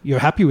goal, you're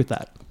happy with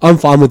that? I'm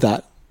fine with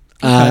that.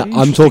 I'm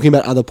interesting. talking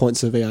about other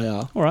points of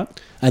VAR. All right.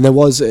 And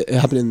it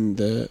happened in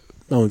the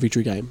Melbourne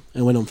Victory game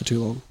and went on for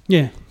too long.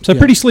 Yeah. So Yeah.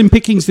 pretty slim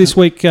pickings this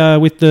week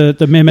with the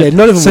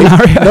Mehmet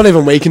scenario. Not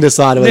even we can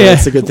decide whether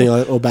that's a good thing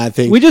or bad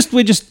thing. We're just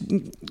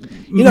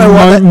You know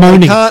what?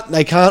 moaning.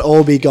 They can't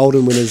all be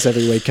golden winners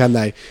every week, can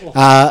they?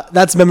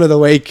 That's Member of the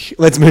Week.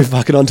 Let's move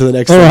fucking on to the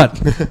next All one. right.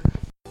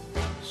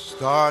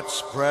 Start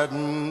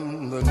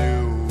spreading the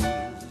news.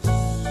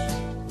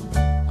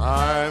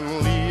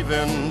 I'm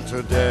leaving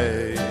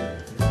today.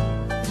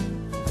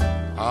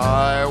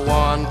 I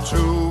want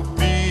to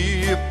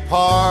be a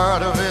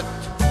part of it.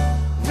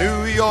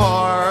 New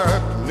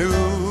York,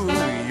 New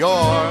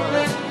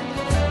York.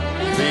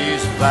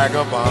 These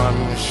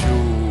vagabond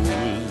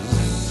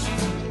shoes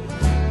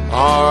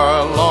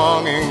are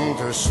longing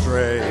to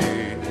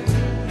stray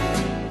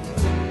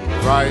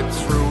right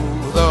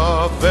through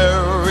the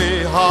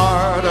very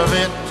heart of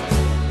it.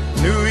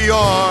 New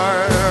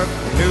York,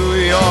 New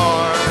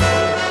York.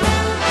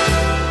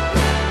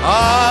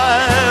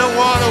 I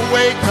want to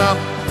wake up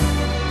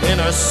in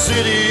a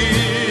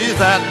city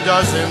that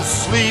doesn't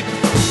sleep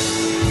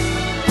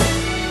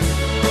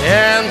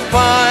and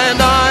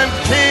find I'm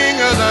king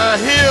of the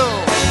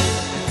hill,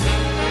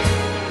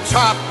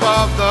 top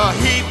of the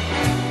heap.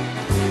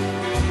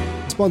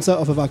 Sponsor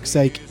of For Fuck's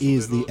Sake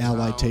is the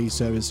Owl IT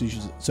services.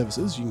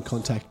 You can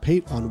contact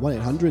Pete on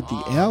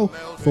 1-800-THE-OWL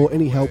for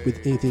any help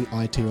with anything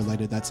IT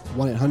related. That's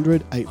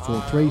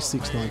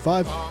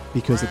 1-800-843-695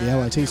 because at the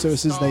Owl IT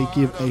services they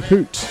give a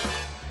hoot.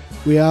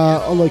 We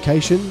are on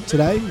location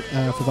today,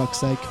 for fuck's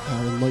sake,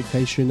 on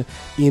location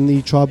in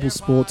the Tribal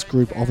Sports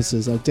Group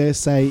offices. I dare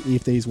say,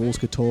 if these walls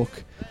could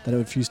talk, they'd have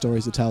a few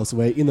stories to tell. So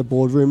we're in the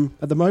boardroom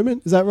at the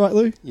moment. Is that right,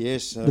 Lou?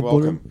 Yes, The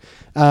welcome.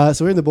 boardroom.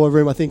 So we're in the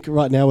boardroom. I think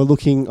right now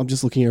I'm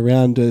just looking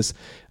around as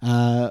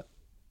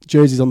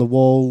jerseys on the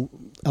wall,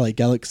 LA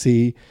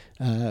Galaxy,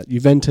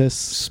 Juventus,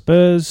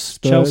 Spurs,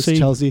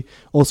 Chelsea.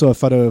 Also a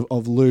photo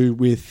of Lou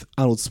with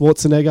Arnold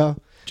Schwarzenegger.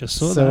 Just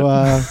saw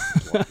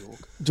that.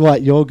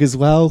 Dwight York as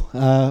well.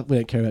 We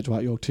don't care about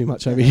Dwight York too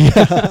much over here.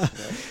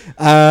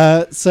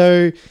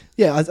 So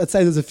yeah, I'd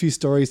say there's a few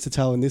stories to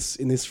tell in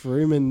this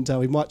room, and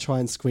we might try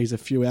and squeeze a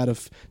few out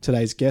of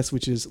today's guest,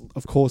 which is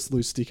of course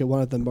Lou Sticker,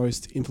 one of the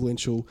most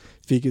influential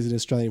figures in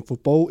Australian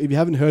football. If you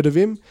haven't heard of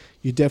him,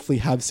 you definitely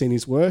have seen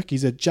his work.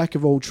 He's a jack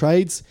of all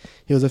trades.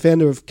 He was a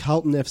founder of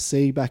Carlton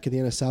FC back in the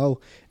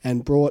NSL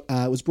and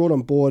was brought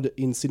on board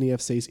in Sydney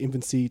FC's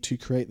infancy to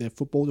create their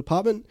football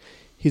department.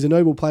 He's a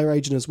notable player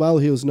agent as well.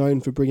 He was known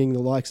for bringing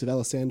the likes of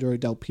Alessandro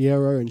Del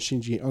Piero and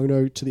Shinji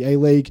Ono to the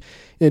A-League.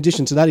 In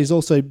addition to that, he's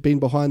also been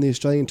behind the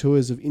Australian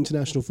tours of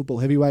international football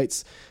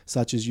heavyweights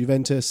such as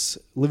Juventus,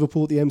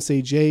 Liverpool at the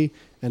MCG,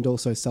 and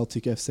also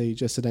Celtic FC,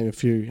 just to name a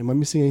few. Am I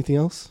missing anything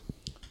else?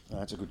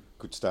 That's a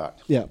good start.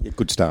 Yeah,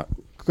 good start.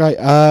 Great.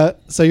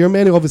 So you're a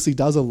man who obviously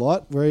does a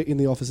lot. We're in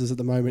the offices at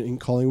the moment in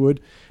Collingwood.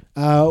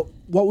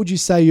 What would you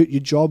say your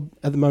job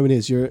at the moment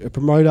is? You're a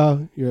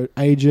promoter, you're an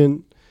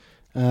agent.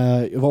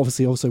 You've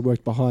obviously also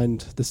worked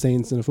behind the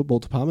scenes in the football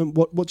department.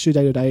 What's your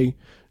day-to-day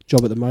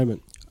job at the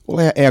moment?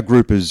 Well, our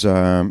group is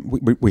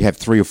we have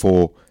 3 or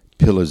 4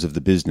 pillars of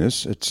the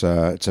business. It's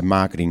a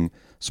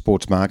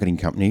sports marketing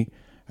company.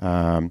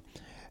 Our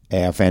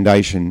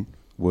foundation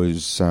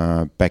was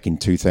back in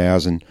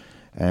 2000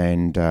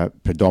 and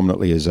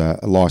predominantly as a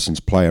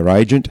licensed player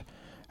agent.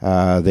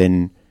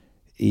 Then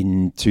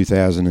in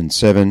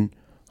 2007,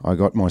 I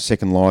got my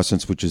second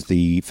license, which is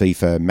the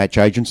FIFA Match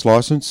Agents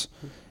license.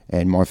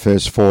 And my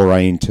first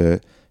foray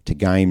into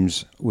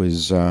games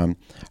was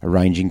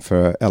arranging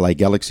for LA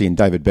Galaxy and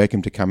David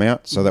Beckham to come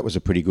out. So that was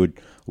a pretty good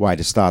way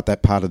to start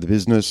that part of the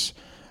business.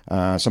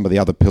 Some of the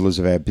other pillars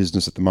of our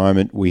business at the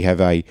moment, we have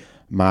a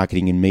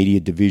marketing and media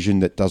division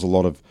that does a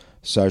lot of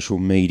social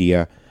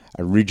media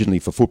originally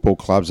for football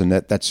clubs, and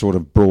that sort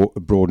of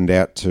broadened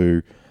out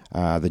to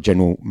the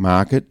general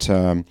market.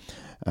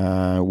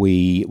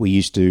 We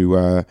used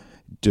to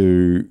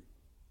do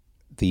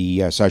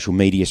the social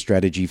media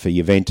strategy for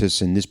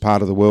Juventus in this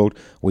part of the world.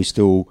 We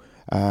still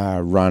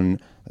run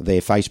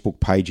their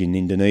Facebook page in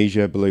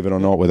Indonesia, believe it or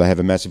not, where they have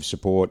a massive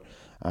support.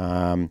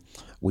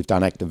 We've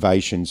done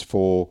activations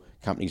for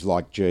companies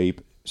like Jeep,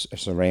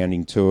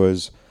 surrounding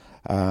tours.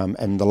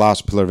 And the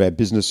last pillar of our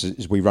business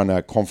is we run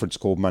a conference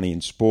called Money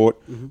in Sport,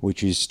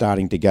 which is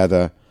starting to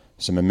gather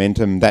some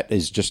momentum. That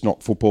is just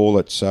not football,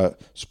 it's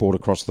sport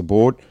across the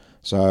board.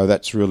 So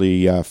that's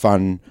really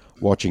fun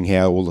watching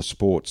how all the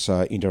sports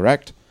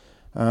interact.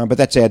 But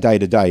that's our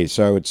day-to-day,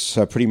 so it's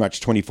pretty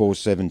much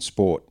 24/7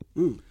 sport.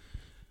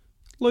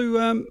 Lou,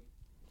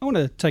 I want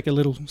to take a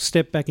little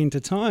step back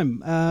into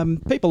time.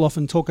 People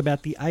often talk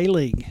about the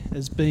A-League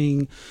as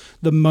being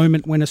the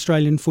moment when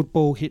Australian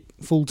football hit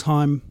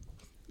full-time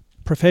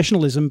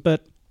professionalism,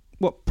 but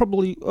what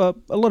probably a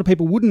lot of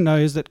people wouldn't know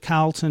is that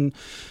Carlton,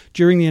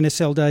 during the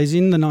NSL days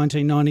in the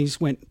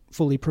 1990s, went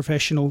fully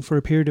professional for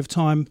a period of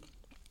time.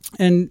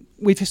 And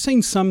we've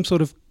seen some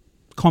sort of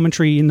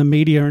commentary in the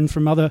media and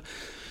from other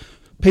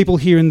people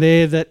here and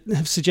there that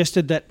have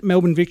suggested that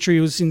Melbourne Victory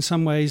was in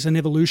some ways an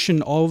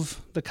evolution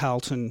of the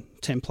Carlton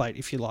template,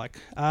 if you like.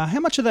 How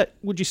much of that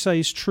would you say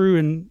is true,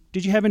 and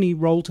did you have any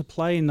role to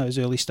play in those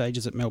early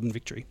stages at Melbourne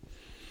Victory?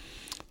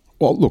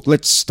 Well, look,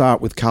 let's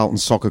start with Carlton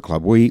Soccer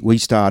Club. We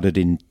started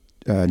in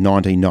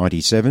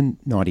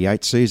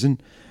 1997-98 season,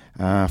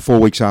 4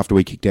 weeks after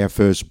we kicked our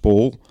first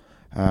ball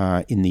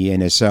in the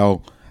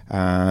NSL.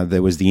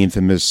 There was the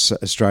infamous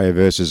Australia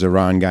versus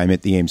Iran game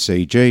at the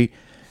MCG,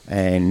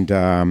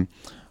 and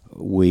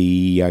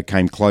we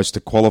came close to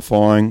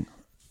qualifying,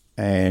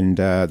 and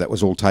that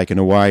was all taken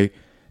away.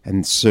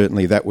 And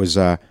certainly that was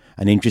an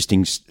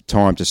interesting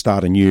time to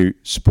start a new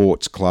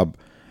sports club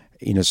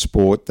in a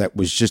sport that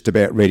was just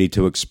about ready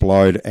to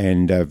explode,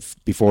 and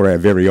before our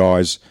very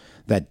eyes,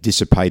 that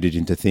dissipated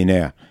into thin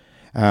air.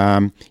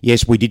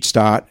 Yes, we did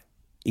start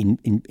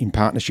in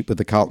partnership with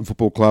the Carlton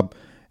Football Club.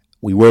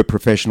 We were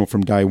professional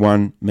from day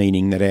one,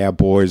 meaning that our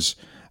boys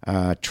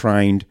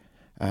trained.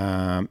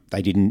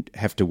 They didn't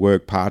have to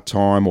work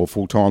part-time or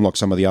full-time like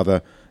some of the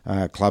other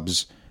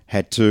clubs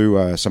had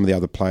to, some of the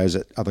other players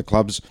at other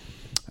clubs.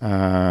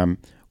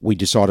 We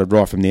decided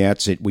right from the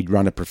outset we'd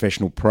run a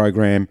professional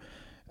program,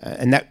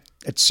 and that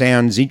it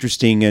sounds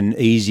interesting and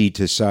easy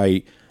to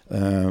say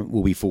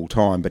we'll be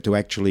full-time, but to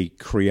actually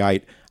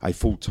create a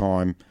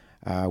full-time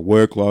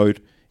workload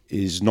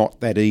is not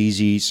that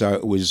easy. So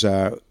it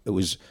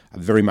was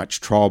very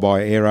much trial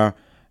by error,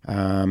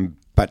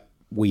 but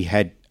we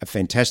had a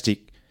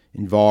fantastic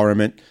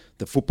environment.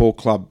 The football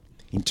club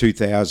in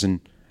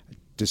 2000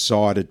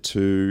 decided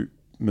to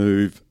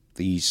move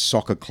the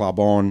soccer club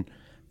on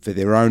for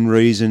their own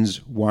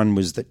reasons. One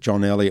was that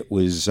John Elliott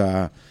was,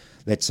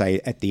 let's say,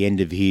 at the end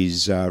of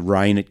his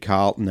reign at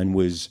Carlton and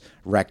was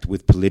racked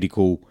with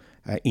political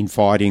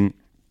infighting.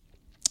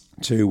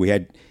 Two, we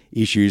had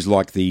issues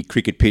like the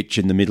cricket pitch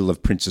in the middle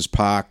of Princes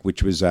Park,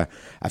 which was a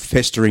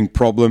festering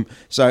problem.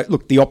 So,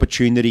 look, the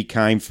opportunity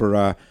came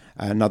for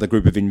another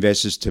group of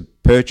investors to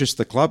purchase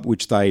the club,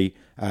 which they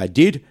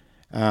did.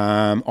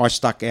 I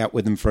stuck out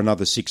with them for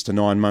another 6 to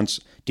 9 months.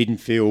 Didn't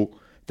feel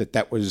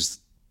that was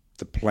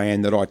the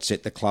plan that I'd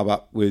set the club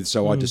up with,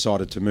 so I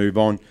decided to move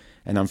on.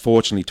 And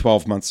unfortunately,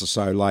 12 months or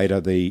so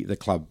later, the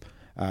club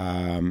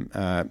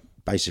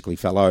basically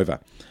fell over.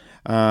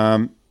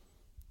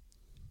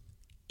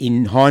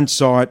 In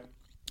hindsight,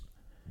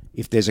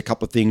 if there's a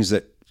couple of things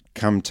that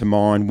come to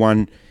mind,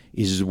 one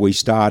is we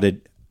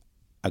started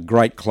a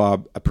great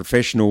club, a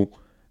professional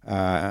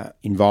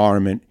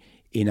environment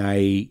in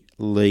a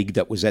league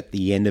that was at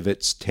the end of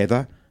its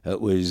tether.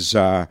 It was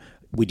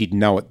we didn't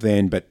know it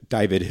then, but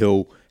David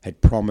Hill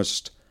had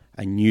promised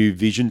a new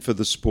vision for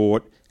the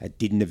sport. It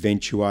didn't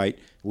eventuate.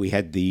 We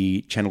had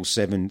the Channel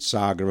 7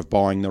 saga of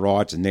buying the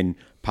rights and then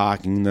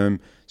parking them.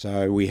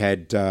 So we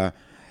had,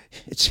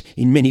 it's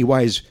in many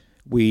ways,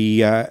 we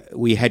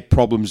had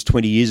problems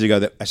 20 years ago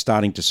that are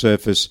starting to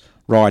surface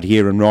right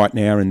here and right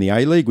now in the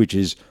A-League, which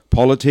is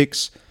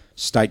politics,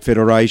 state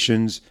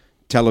federations,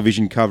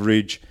 television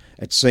coverage.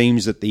 It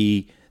seems that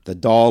the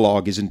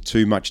dialogue isn't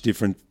too much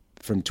different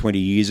from 20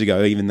 years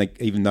ago,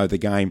 even though the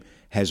game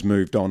has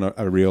moved on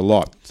a real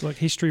lot. It's like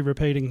history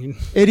repeating.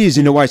 It is,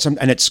 in a way,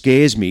 and it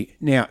scares me.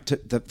 Now,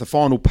 the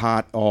final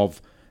part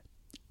of,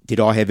 did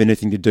I have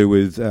anything to do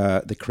with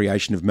the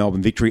creation of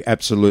Melbourne Victory?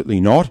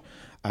 Absolutely not.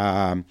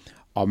 I'm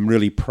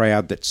really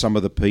proud that some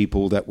of the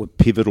people that were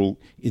pivotal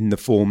in the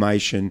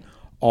formation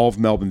of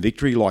Melbourne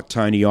Victory, like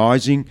Tony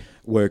Ising,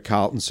 were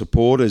Carlton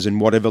supporters,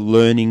 and whatever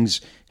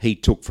learnings he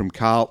took from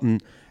Carlton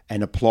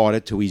and applied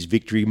it to his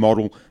Victory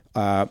model,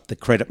 the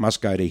credit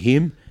must go to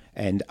him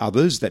and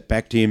others that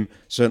backed him.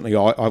 Certainly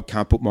I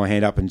can't put my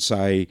hand up and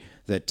say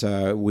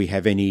that we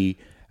have any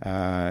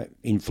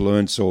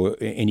influence or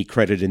any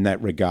credit in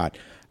that regard.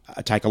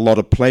 I take a lot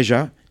of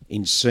pleasure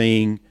in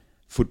seeing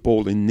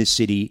football in this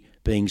city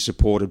being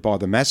supported by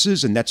the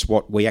masses, and that's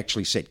what we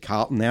actually set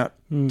Carlton out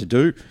to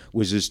do,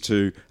 was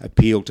to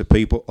appeal to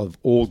people of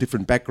all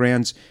different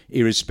backgrounds,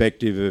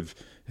 irrespective of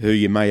who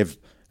you may have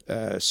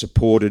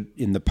supported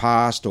in the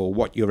past or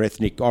what your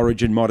ethnic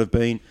origin might have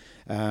been.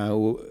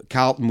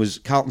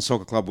 Carlton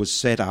Soccer Club was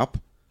set up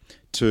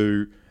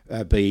to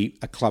be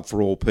a club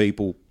for all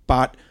people,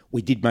 but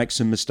we did make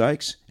some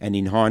mistakes, and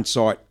in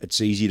hindsight,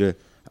 it's easy to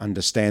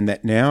understand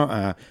that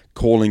now.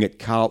 Calling it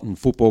Carlton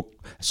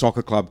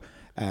Soccer Club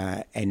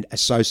and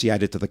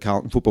associated to the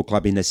Carlton Football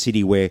Club in a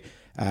city where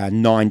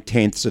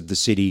 9/10 of the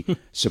city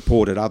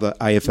supported other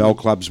AFL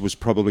clubs was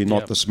probably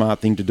not the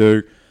smart thing to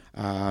do.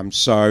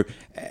 So,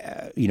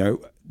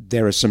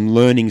 there are some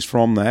learnings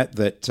from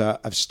that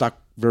have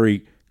stuck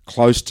very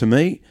close to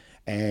me.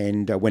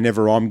 And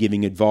whenever I'm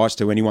giving advice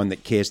to anyone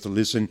that cares to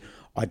listen,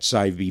 I'd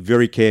say be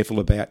very careful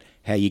about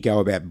how you go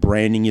about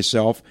branding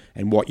yourself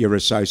and what your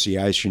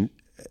association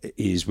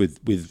is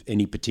with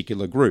any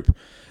particular group.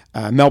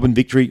 Melbourne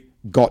Victory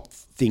got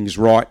things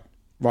right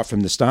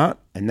from the start,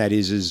 and that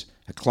is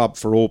a club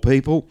for all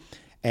people.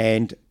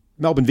 And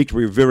Melbourne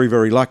Victory were very,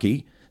 very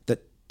lucky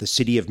that the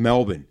city of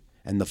Melbourne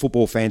and the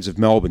football fans of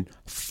Melbourne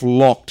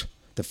flocked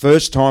the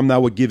first time they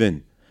were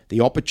given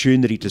the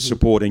opportunity to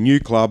support a new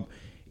club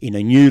in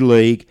a new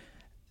league,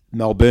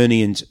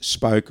 Melburnians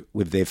spoke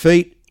with their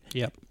feet,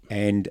 Yep.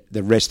 and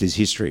the rest is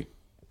history.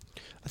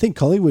 I think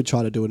Collingwood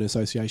tried to do an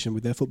association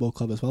with their football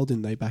club as well,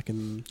 didn't they, back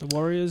in... The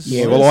Warriors.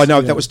 Yeah, well, I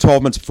know that was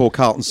 12 months before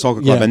Carlton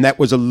Soccer Club, Yeah. and that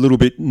was a little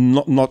bit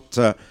not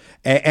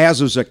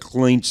ours was a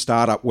clean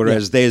startup,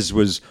 whereas theirs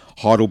was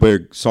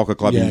Heidelberg Soccer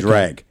Club in okay.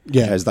 drag,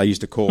 Yeah. as they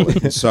used to call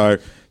it. so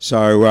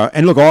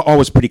and look, I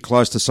was pretty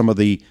close to some of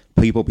the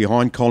people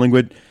behind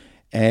Collingwood,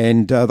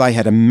 and they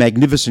had a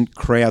magnificent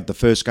crowd the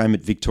first game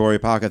at Victoria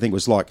Park. I think it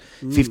was like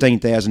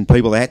 15,000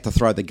 people. They had to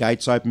throw the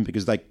gates open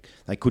because they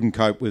couldn't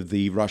cope with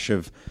the rush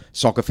of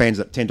soccer fans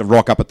that tend to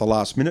rock up at the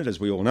last minute, as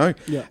we all know.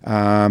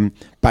 Yeah.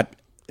 But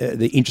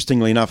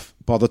interestingly enough,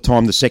 by the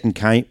time the second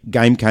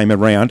game came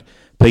around,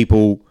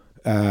 people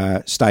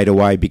stayed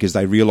away because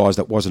they realised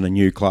it wasn't a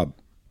new club.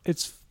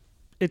 It's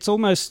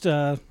almost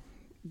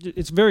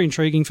it's very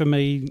intriguing for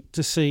me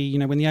to see,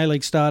 when the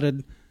A-League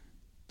started,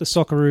 the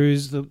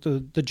Socceroos,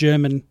 the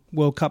German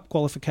World Cup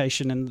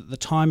qualification, and the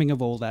timing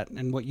of all that,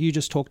 and what you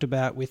just talked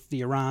about with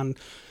the Iran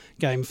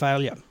game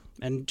failure,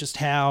 and just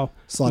how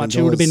Sliding much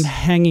it would have doors. been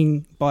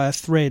hanging by a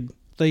thread.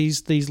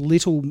 These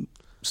little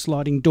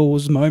sliding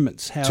doors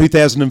moments. How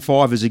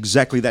 2005 is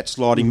exactly that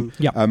sliding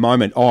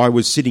moment. I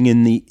was sitting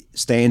in the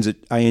stands at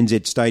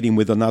ANZ Stadium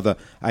with another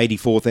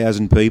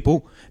 84,000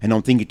 people, and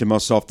I'm thinking to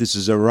myself, this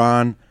is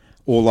Iran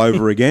all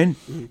over again.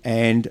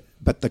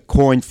 But the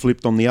coin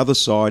flipped on the other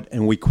side,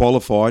 and we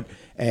qualified,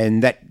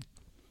 and that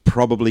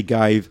probably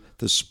gave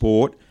the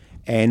sport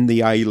and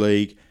the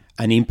A-League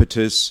an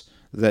impetus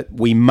that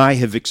we may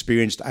have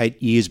experienced 8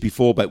 years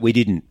before, but we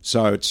didn't.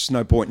 So it's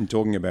no point in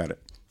talking about it.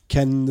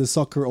 Can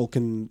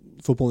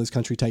football in this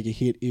country take a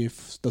hit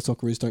if the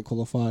Socceroos don't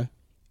qualify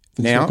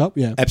for the Now, World Cup?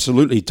 Yeah.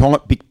 absolutely.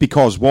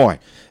 Because why?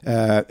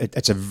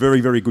 It's a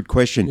very, very good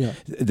question. Yeah.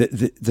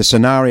 The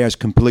scenario is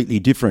completely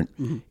different.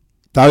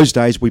 Those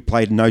days we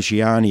played in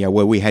Oceania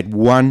where we had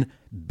one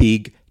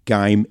big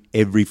game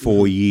every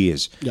 4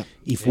 years. Yeah.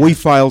 If we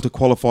fail to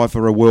qualify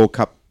for a World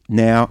Cup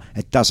now,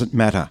 it doesn't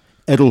matter.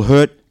 It'll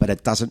hurt, but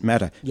it doesn't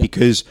matter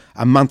because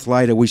a month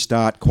later we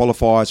start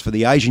qualifiers for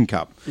the Asian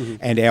Cup.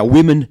 And our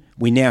women,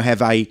 we now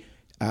have a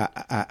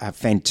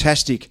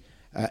fantastic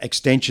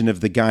extension of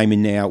the game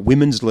in our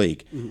women's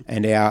league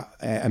and our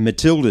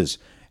Matildas.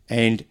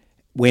 And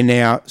when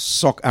our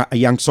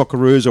young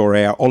Socceroos or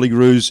our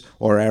Olyroos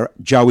or our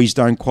Joeys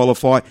don't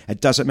qualify, it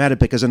doesn't matter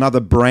because another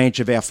branch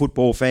of our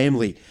football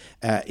family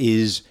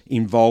is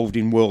involved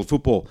in world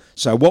football.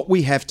 So what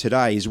we have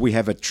today is we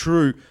have a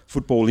true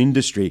football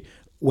industry.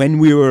 When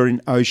we were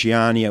in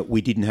Oceania,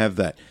 we didn't have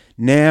that.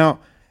 Now,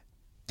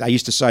 they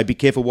used to say, be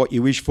careful what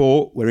you wish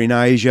for. We're in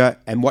Asia,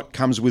 and what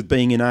comes with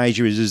being in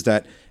Asia is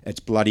that it's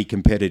bloody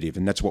competitive,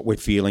 and that's what we're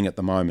feeling at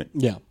the moment.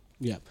 Yeah.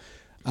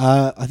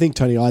 I think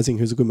Tony Ising,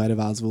 who's a good mate of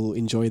ours, will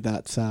enjoy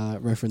that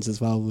reference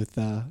as well. With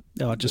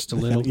just a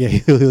little. Yeah,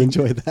 he'll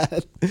enjoy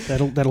that.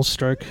 That'll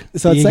stroke.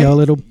 So the I'd say ego a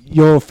little.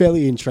 you're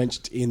fairly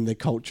entrenched in the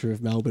culture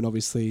of Melbourne.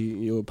 Obviously,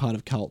 you're part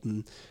of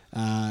Carlton.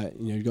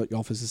 You've got your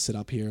offices set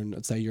up here, and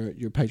I'd say you're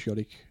a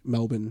patriotic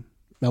Melbourne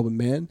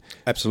man.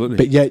 Absolutely.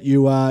 But yet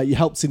you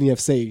helped Sydney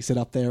FC set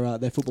up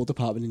their football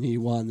department in year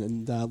one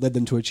and led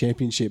them to a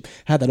championship.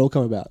 How'd that all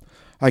come about?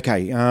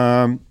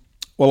 Okay.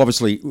 Well,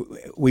 obviously,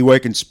 we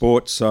work in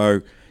sports, so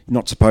you're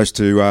not supposed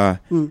to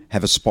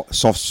have a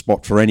soft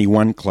spot for any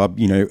one club.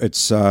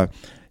 It's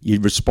you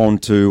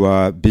respond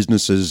to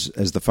businesses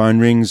as the phone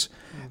rings.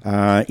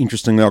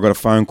 Interestingly, I got a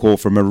phone call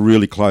from a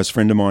really close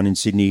friend of mine in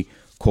Sydney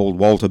called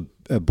Walter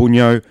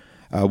Bunyo.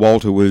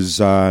 Walter was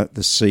the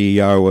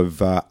CEO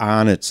of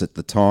Arnott's at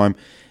the time,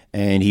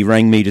 and he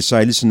rang me to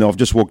say, listen, I've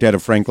just walked out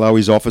of Frank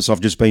Lowy's office.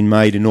 I've just been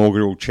made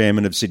inaugural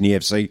chairman of Sydney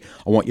FC.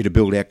 I want you to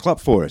build our club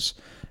for us.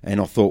 And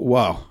I thought,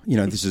 wow,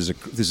 this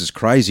is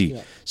crazy.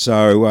 Yeah.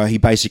 So he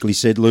basically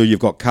said, Lou,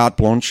 you've got carte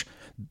blanche.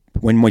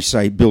 When we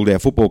say build our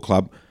football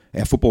club,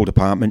 our football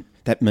department,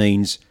 that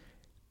means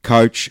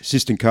coach,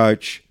 assistant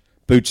coach,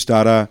 boot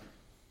starter,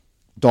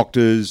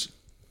 doctors,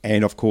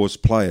 and of course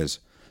players.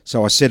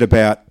 So I set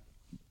about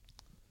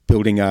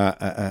building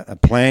a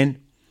plan,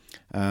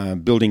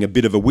 building a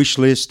bit of a wish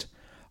list.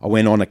 I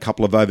went on a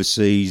couple of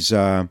overseas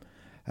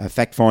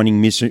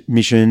fact-finding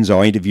missions.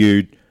 I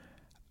interviewed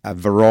a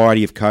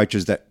variety of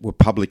coaches that were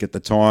public at the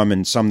time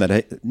and some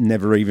that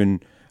never even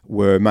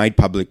were made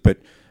public. But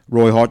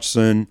Roy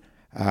Hodgson,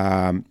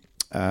 Harry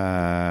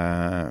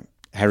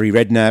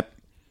Redknapp,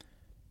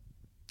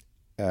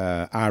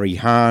 Ari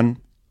Hahn,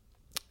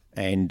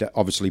 and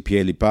obviously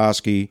Pierre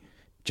Libarski,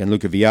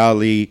 Gianluca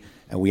Vialli,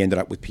 and we ended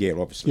up with Pierre,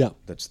 obviously. Yeah.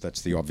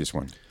 That's the obvious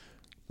one.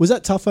 Was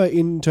that tougher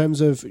in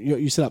terms of,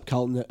 you set up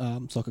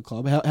Carlton Soccer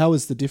Club. How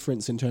was the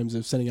difference in terms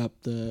of setting up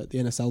the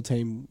NSL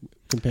team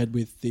compared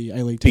with the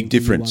A-League team? Big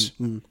difference.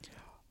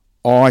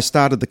 I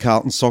started the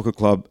Carlton Soccer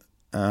Club,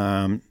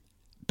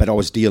 but I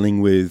was dealing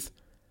with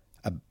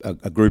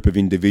a group of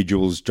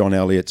individuals, John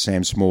Elliott,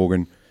 Sam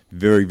Smorgan,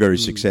 very, very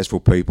successful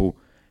people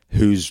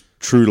whose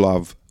true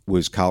love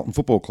was Carlton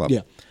Football Club.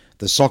 Yeah.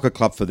 the soccer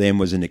club for them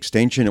was an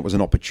extension. It was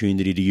an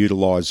opportunity to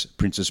utilise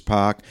Princes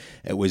Park.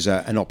 It was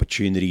an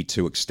opportunity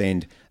to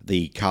extend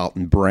the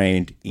Carlton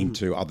brand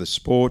into other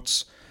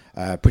sports.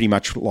 Pretty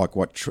much like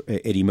what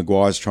Eddie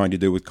Maguire's trying to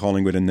do with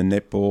Collingwood and the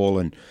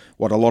netball, and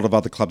what a lot of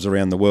other clubs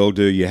around the world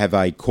do. You have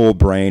a core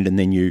brand, and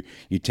then you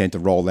tend to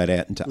roll that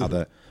out into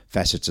other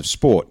facets of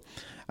sport.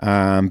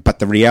 But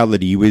the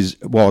reality was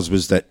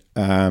that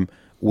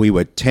we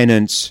were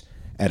tenants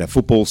at a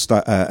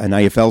an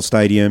AFL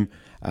stadium.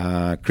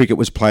 Cricket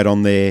was played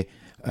on there.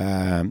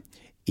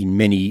 In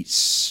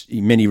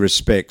many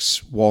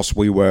respects, whilst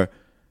we were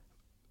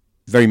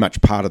very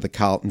much part of the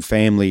Carlton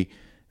family,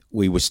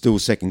 we were still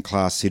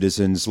second-class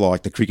citizens.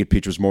 Like, the cricket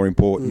pitch was more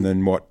important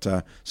than what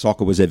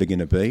soccer was ever going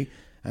to be.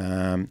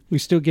 We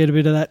still get a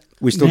bit of that.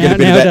 We still get a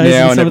bit of that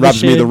now, and it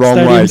rubs me the wrong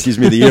way. It gives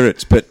me the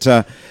irrits.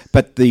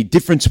 But the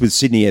difference with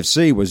Sydney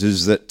FC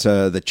is that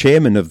the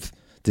chairman of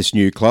this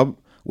new club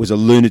was a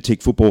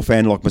lunatic football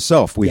fan like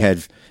myself. We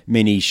have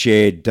many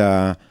shared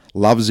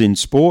loves in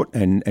sport,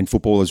 and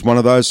football is one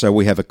of those. So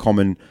we have a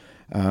common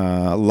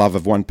love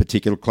of one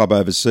particular club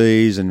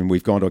overseas, and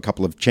we've gone to a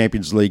couple of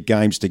Champions League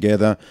games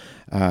together,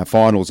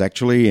 finals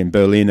actually, in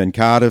Berlin and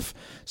Cardiff.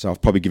 So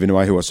I've probably given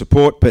away who I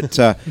support. But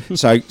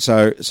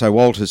so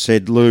Walter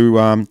said,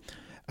 Lou,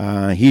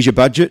 here's your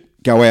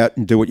budget. Go out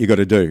and do what you got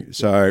to do.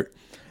 So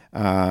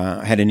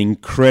I had an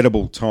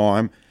incredible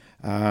time,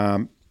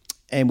 and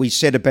we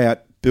set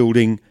about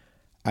building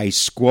a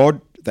squad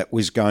that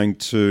was going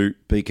to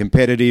be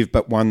competitive,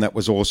 but one that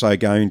was also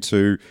going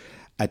to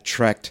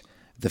attract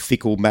the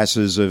fickle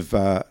masses of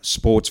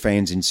sports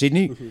fans in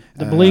Sydney.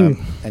 The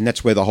bling. And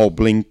that's where the whole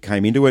bling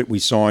came into it. We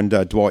signed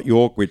Dwight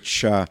Yorke,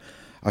 which I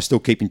still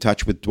keep in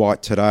touch with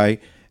Dwight today.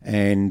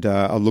 And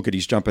I look at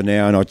his jumper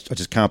now, and I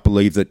just can't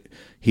believe that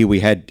here we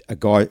had a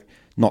guy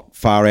not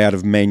far out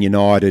of Man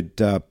United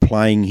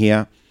playing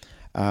here,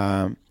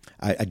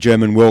 a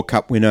German World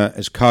Cup winner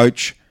as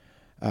coach.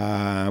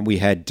 We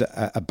had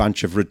a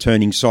bunch of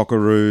returning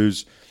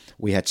Socceroos.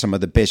 We had some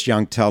of the best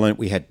young talent.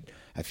 We had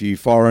a few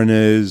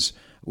foreigners.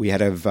 We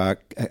had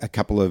a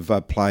couple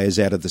of players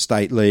out of the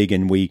State League,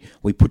 and we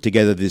put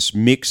together this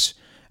mix,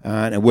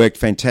 and it worked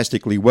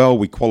fantastically well.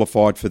 We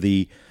qualified for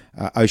the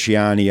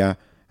Oceania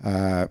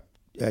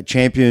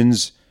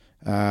Champions,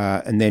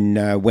 and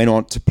then went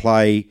on to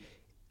play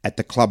at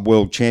the Club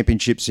World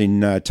Championships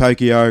in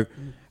Tokyo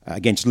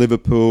against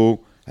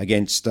Liverpool,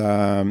 against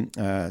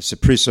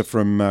Saprissa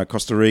from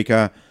Costa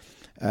Rica.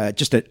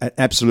 Just an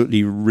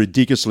absolutely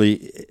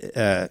ridiculously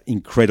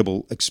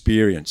incredible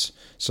experience.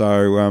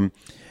 So,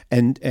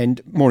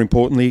 and more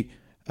importantly,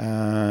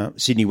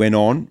 Sydney went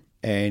on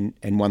and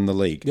won the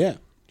league. Yeah,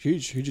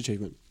 huge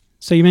achievement.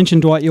 So you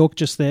mentioned Dwight Yorke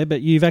just there,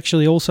 but you've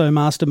actually also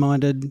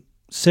masterminded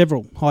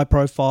several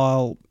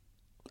high-profile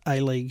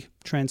A-League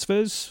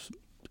transfers.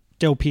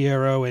 Del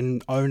Piero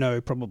and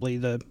Ono, probably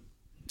the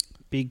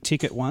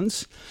big-ticket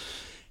ones.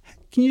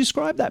 Can you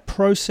describe that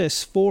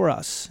process for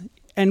us?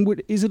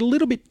 And is it a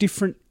little bit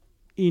different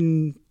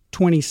in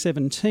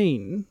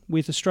 2017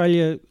 with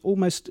Australia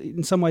almost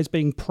in some ways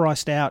being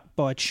priced out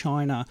by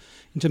China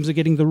in terms of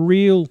getting the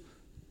real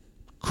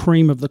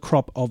cream of the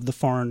crop of the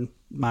foreign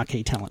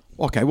marquee talent?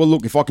 Okay, well,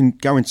 look, if I can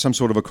go in some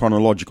sort of a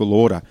chronological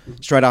order,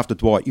 straight after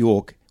Dwight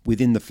Yorke,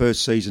 within the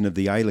first season of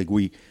the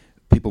A-League,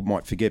 people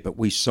might forget, but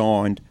we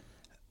signed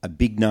a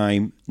big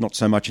name, not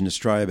so much in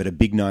Australia, but a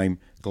big name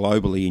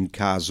globally in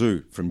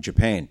Kazu from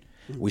Japan.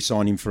 We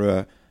signed him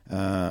for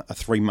a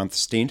 3-month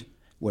stint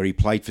where he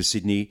played for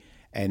Sydney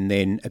and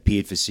then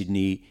appeared for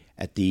Sydney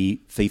at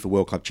the FIFA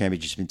World Cup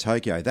Championship in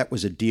Tokyo. That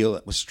was a deal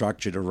that was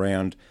structured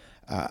around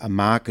a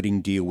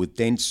marketing deal with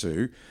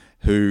Dentsu,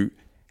 who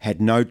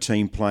had no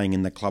team playing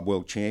in the Club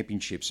World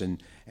Championships,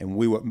 and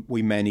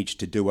we managed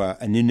to do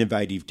an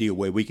innovative deal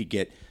where we could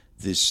get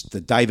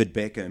the David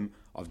Beckham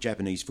of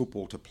Japanese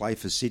football to play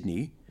for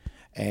Sydney,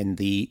 and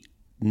the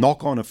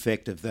knock-on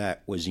effect of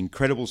that was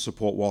incredible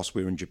support whilst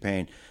we were in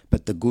Japan,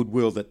 but the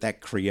goodwill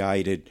that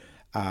created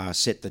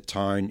set the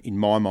tone in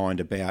my mind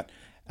about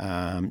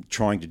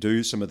trying to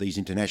do some of these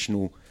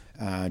international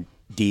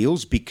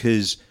deals,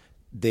 because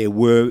there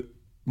were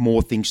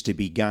more things to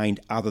be gained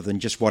other than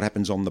just what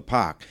happens on the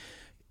park.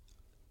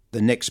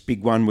 The next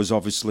big one was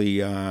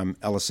obviously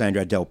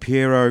Alessandro Del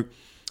Piero.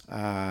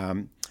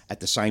 At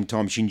the same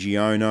time, Shinji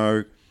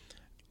Ono.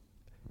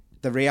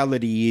 The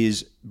reality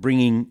is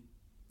bringing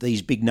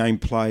these big-name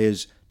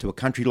players to a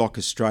country like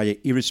Australia,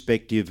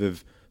 irrespective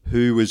of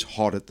who is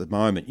hot at the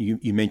moment.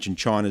 You mentioned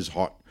China's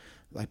hot.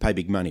 They pay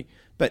big money.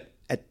 But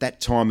at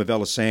that time of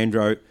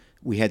Alessandro,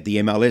 we had the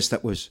MLS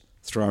that was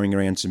throwing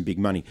around some big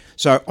money.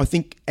 So I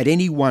think at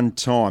any one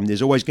time,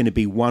 there's always going to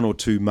be one or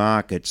two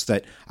markets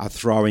that are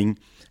throwing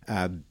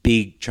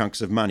big chunks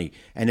of money.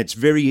 And it's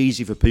very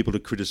easy for people to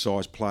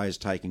criticise players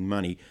taking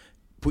money.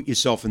 Put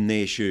yourself in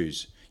their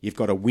shoes. You've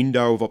got a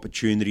window of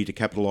opportunity to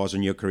capitalise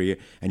on your career,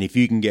 and if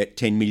you can get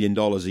 $10 million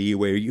a year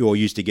where you're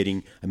used to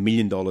getting $1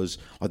 million,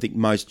 I think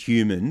most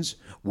humans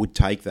would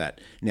take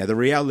that. Now, the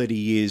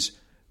reality is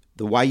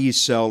the way you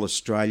sell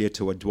Australia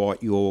to a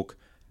Dwight Yorke,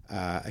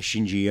 a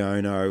Shinji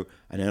Ono,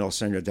 an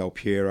Alessandro Del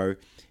Piero,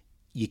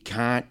 you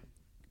can't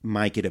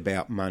make it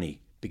about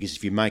money, because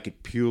if you make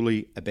it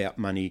purely about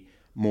money,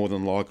 more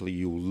than likely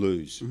you'll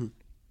lose.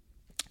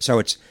 So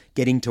it's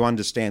getting to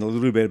understand a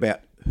little bit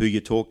about who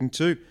you're talking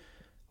to,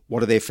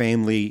 what are their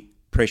family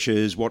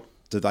pressures, what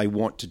do they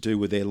want to do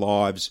with their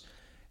lives,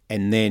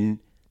 and then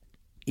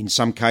in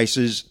some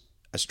cases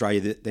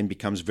Australia then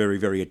becomes very,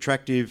 very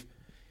attractive.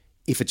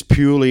 If it's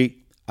purely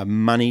a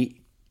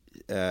money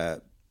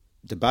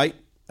debate,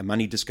 a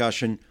money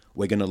discussion,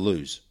 we're going to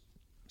lose.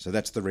 So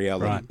that's the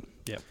reality. Right.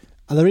 Yeah.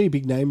 Are there any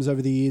big names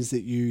over the years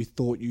that you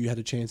thought you had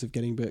a chance of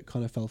getting but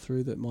kind of fell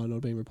through that might not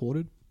have been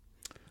reported?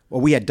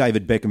 Well, we had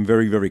David Beckham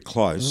very, very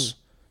close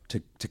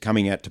to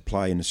coming out to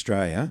play in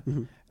Australia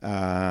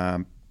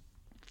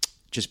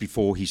just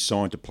before he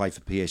signed to play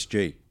for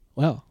PSG.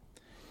 Wow.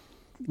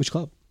 Which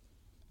club?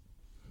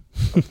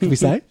 Can we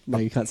say? No,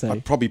 you can't say.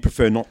 I'd probably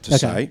prefer not to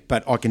say,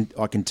 but I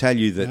can tell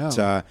you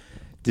that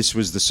this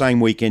was the same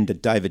weekend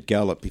that David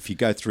Gallop, if you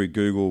go through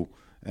Google,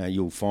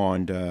 you'll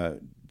find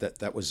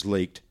that was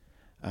leaked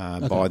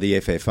by the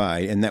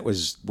FFA, and that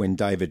was when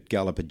David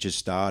Gallop had just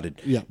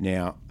started. Yeah.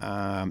 Now,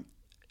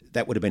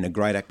 that would have been a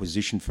great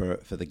acquisition for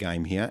the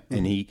game here,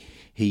 and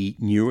he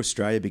knew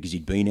Australia because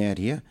he'd been out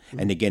here.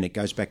 And again, it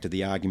goes back to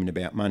the argument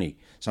about money.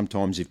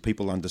 Sometimes if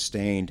people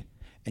understand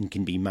and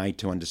can be made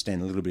to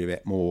understand a little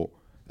bit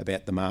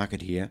about the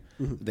market here,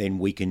 then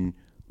we can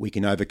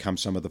overcome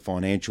some of the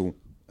financial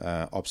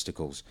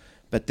obstacles.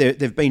 But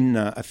there've been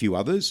a few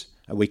others.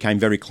 We came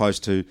very close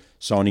to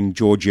signing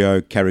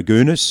Giorgio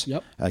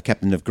Karagounis,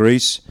 captain of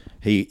Greece.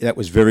 That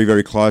was very,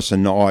 very close,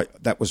 and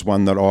that was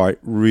one that I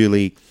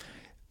really,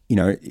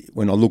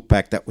 when I look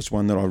back, that was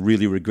one that I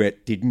really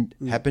regret didn't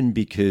happen,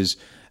 because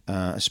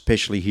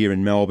especially here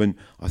in Melbourne,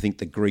 I think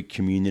the Greek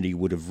community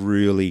would have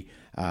really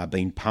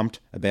been pumped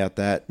about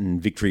that,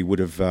 and Victory would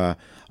have,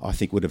 I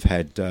think, would have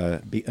had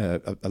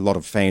a lot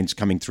of fans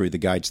coming through the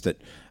gates that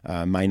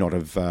may not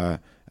have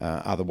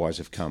otherwise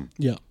have come.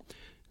 Yeah.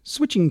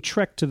 Switching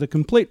track to the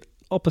complete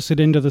opposite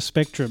end of the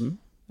spectrum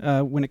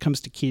when it comes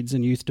to kids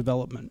and youth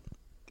development,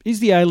 is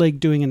the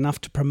A-League doing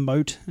enough to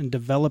promote and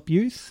develop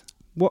youth?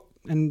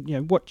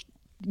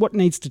 What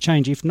needs to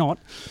change if not?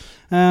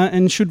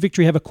 And should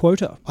Victory have a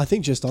quota? I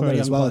think just on that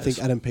as well, players? I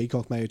think Adam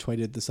Peacock may have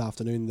tweeted this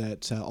afternoon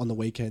that on the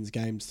weekend's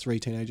games, 3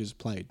 teenagers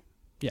played.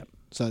 Yeah.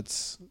 So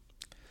it's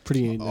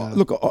pretty...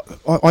 Look,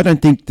 I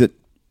don't think that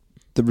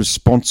the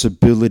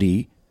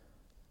responsibility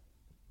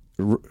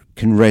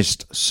can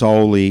rest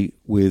solely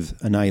with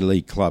an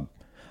A-League club.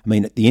 I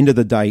mean, at the end of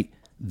the day,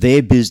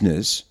 their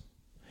business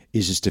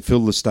is to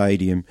fill the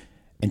stadium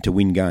and to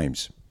win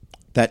games.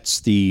 That's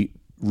the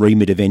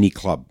remit of any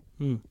club.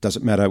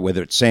 Doesn't matter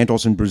whether it's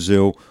Santos in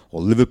Brazil or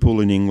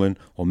Liverpool in England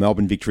or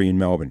Melbourne Victory in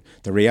Melbourne.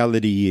 The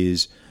reality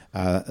is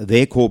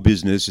their core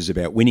business is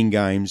about winning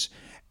games,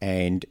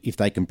 and if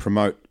they can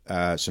promote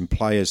some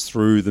players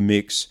through the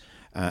mix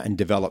and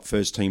develop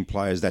first-team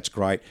players, that's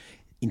great.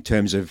 In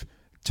terms of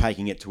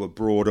taking it to a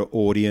broader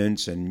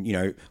audience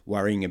and,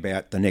 worrying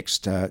about the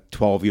next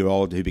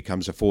 12-year-old who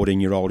becomes a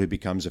 14-year-old who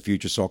becomes a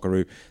future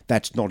Socceroo,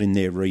 that's not in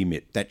their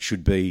remit. That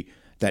should be,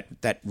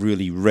 that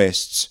really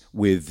rests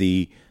with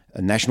the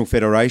National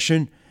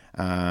Federation,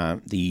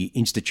 the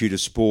Institute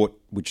of Sport,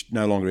 which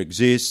no longer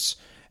exists,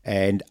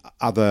 and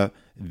other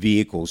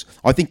vehicles.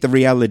 I think the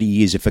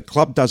reality is if a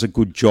club does a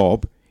good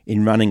job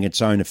in running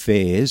its own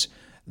affairs,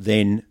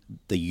 then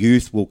the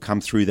youth will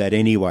come through that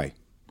anyway.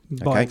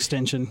 By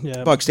extension,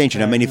 yeah. By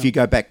extension. I mean, if you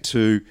go back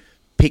to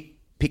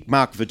pick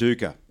Mark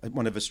Viduka,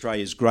 one of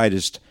Australia's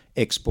greatest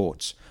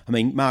exports. I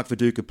mean, Mark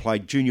Viduka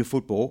played junior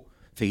football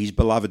for his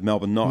beloved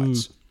Melbourne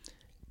Knights.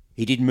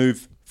 He didn't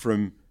move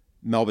from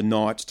Melbourne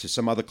Knights to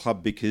some other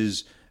club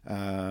because,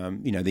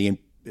 the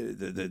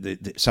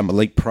some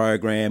elite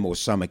program or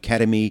some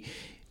academy.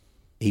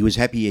 He was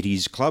happy at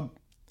his club.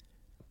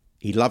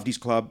 He loved his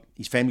club.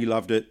 His family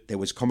loved it. There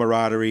was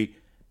camaraderie.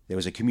 There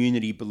was a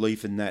community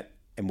belief in that.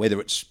 And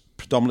whether it's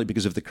predominantly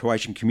because of the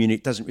Croatian community,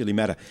 it doesn't really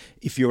matter.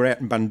 If you're out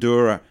in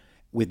Bandura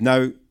with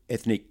no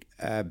ethnic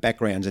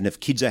backgrounds, and if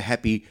kids are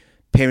happy,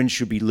 parents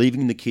should be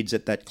leaving the kids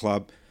at that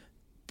club.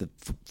 The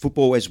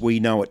football as we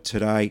know it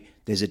today,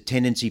 there's a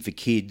tendency for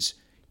kids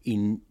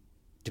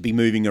to be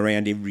moving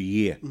around every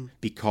year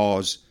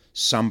because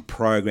some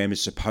program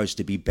is supposed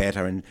to be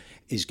better and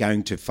is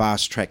going to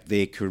fast track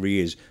their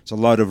careers. It's a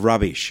load of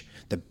rubbish.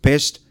 The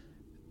best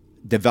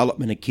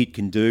development a kid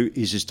can do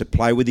is just to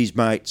play with his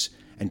mates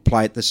and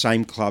play at the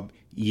same club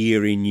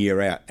year in,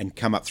 year out and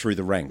come up through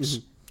the ranks.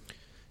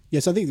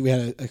 Yes, I think we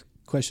had a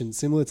question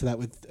similar to that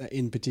with,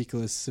 in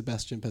particular,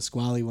 Sebastian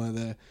Pasquale, one of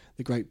the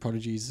great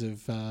prodigies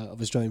of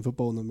Australian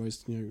football in the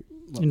most, in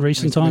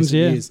recent times,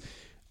 years.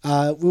 We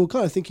were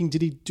kind of thinking,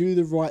 did he do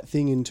the right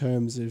thing in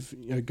terms of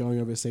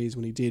going overseas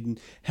when he did? And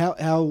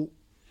how,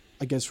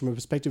 I guess, from a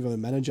perspective of a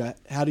manager,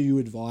 how do you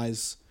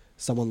advise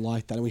someone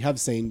like that? And we have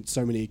seen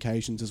so many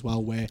occasions as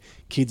well where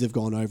kids have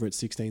gone over at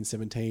 16,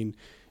 17,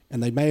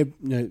 and they may have,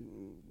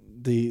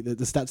 the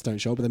stats don't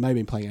show, but they may have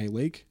been playing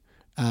A-League,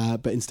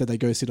 but instead they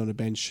go sit on a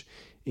bench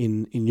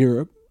in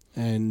Europe.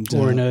 and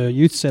Or in a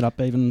youth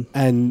setup, even.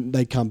 and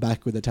they come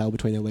back with their tail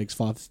between their legs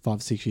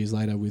 6 years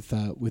later with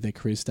their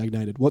career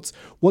stagnated. What's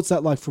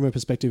that like from a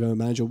perspective of a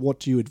manager? What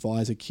do you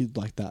advise a kid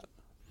like that?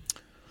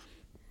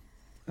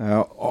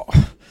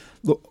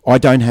 Look, I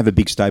don't have a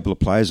big stable of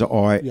players.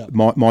 Yeah.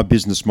 My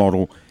business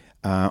model,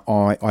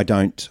 I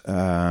don't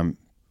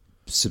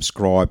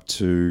subscribe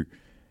to.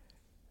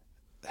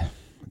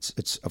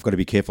 I've got to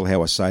be careful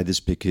how I say this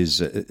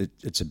because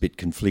it's a bit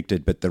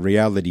conflicted. But the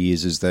reality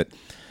is that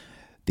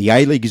the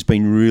A-League has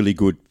been really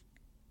good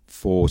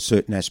for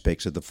certain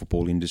aspects of the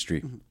football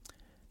industry. Mm-hmm.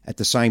 At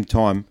the same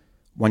time,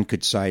 one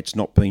could say it's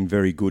not been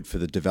very good for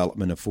the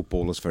development of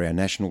footballers for our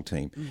national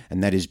team. Mm.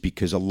 And that is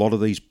because a lot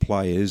of these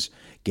players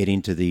get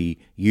into the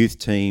youth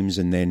teams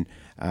and then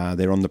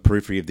they're on the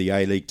periphery of the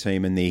A-League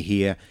team and they're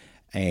here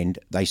and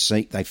they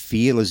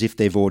feel as if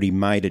they've already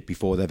made it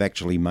before they've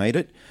actually made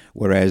it.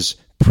 Whereas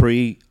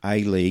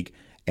pre-A-League,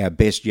 our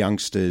best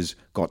youngsters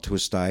got to a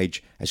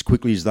stage as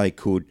quickly as they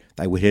could,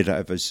 they would head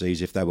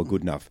overseas if they were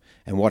good enough.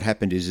 And what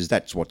happened is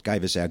that's what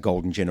gave us our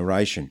golden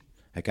generation.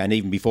 Okay, and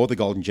even before the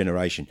golden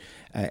generation,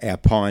 our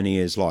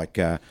pioneers like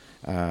Eddie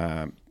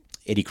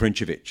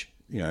Krinčević,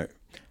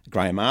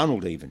 Graham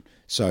Arnold even,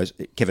 so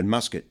Kevin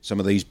Muscat, some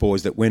of these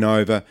boys that went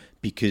over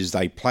because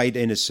they played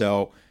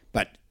NSL,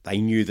 but they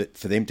knew that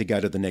for them to go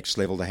to the next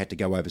level, they had to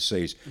go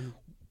overseas. Mm.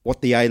 What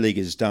the A-League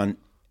has done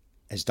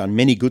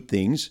many good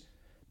things,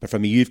 but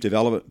from a youth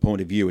development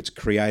point of view, it's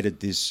created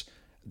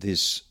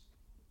this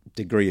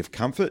degree of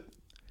comfort.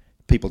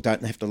 People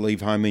don't have to leave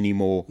home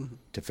anymore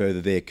to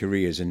further their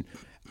careers. And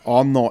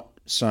I'm not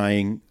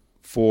saying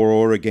for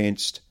or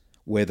against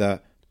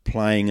whether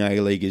playing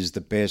A-League is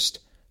the best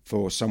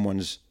for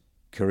someone's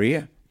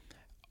career.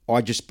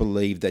 I just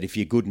believe that if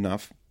you're good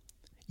enough,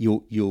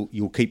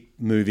 you'll keep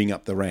moving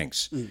up the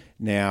ranks. Mm.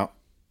 Now,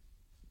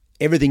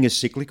 everything is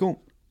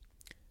cyclical.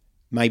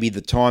 Maybe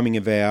the timing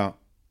of our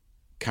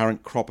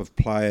current crop of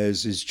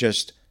players is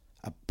just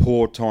a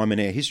poor time in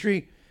our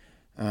history.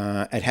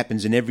 It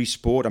happens in every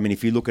sport. I mean,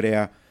 if you look at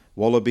our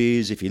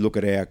Wallabies, if you look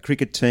at our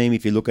cricket team,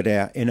 if you look at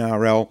our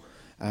NRL,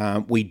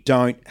 we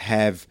don't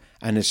have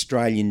an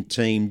Australian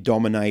team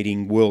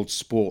dominating world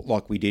sport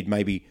like we did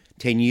maybe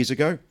 10 years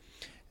ago.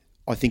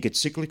 I think it's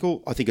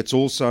cyclical. I think it's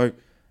also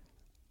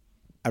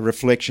a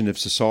reflection of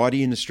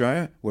society in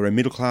Australia. We're a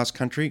middle-class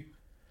country.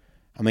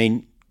 I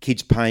mean,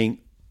 kids paying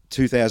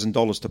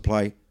 $2,000 to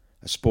play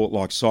a sport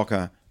like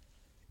soccer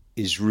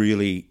is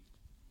really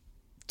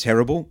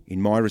terrible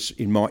in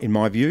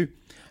my view.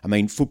 I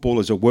mean,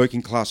 football is a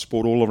working class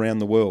sport all around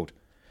the world.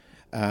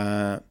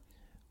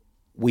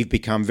 We've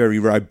become very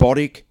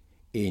robotic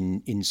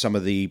in some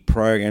of the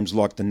programs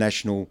like the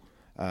National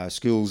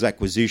Skills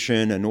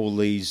Acquisition and all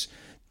these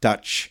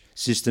Dutch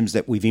systems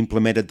that we've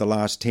implemented the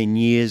last 10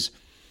 years.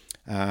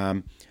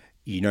 I've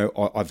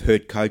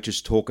heard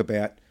coaches talk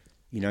about,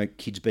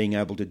 kids being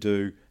able to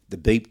do the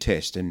beep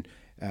test and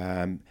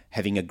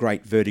having a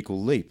great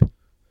vertical leap.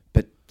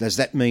 But does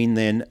that mean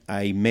then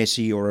a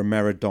Messi or a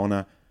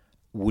Maradona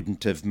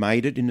wouldn't have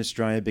made it in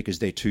Australia because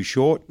they're too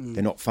short,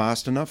 they're not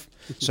fast enough?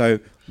 So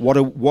what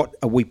are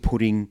we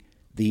putting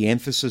the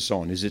emphasis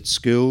on? Is it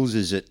skills?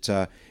 Is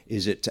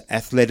it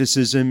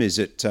athleticism?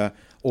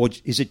 Or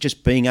is it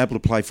just being able to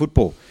play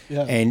football?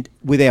 Yeah. And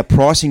with our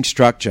pricing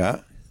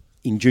structure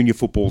in junior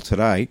football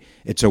today,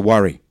 it's a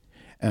worry.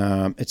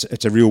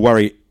 It's a real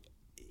worry.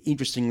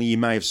 Interestingly, you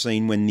may have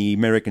seen when the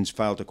Americans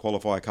failed to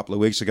qualify a couple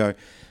of weeks ago,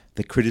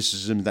 the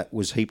criticism that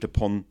was heaped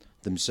upon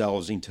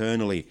themselves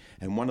internally.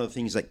 And one of the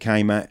things that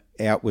came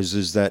out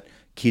was that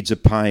kids are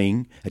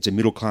paying, it's a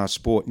middle-class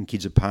sport, and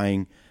kids are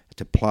paying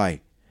to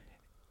play.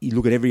 You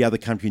look at every other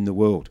country in the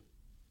world,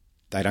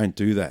 they don't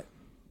do that.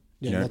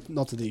 Yeah,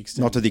 not to the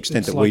extent. Not to the extent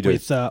it's that like we do.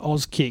 With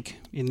Auskick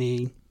in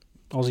the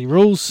Aussie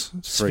rules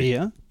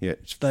sphere, yeah,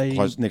 it's they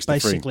next to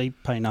basically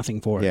pay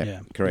nothing for it. Yeah,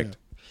 correct. Yeah.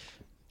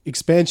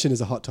 Expansion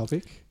is a hot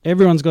topic.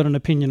 Everyone's got an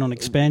opinion on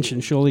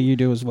expansion. Surely you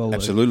do as well.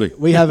 Absolutely. Luke.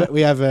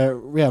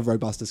 We have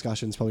robust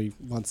discussions probably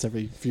once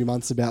every few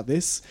months about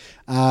this,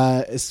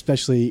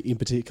 especially in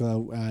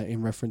particular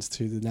in reference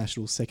to the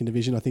national second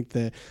division. I think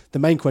the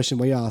main question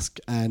we ask,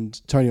 and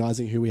Tony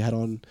Isaac, who we had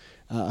on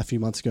a few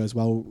months ago as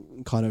well,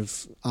 kind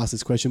of asked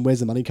this question: where's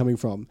the money coming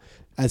from?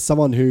 As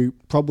someone who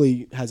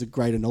probably has a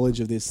greater knowledge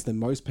of this than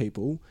most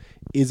people,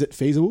 is it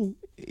feasible?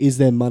 Is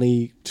there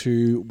money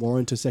to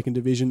warrant a second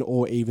division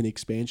or even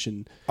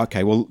expansion?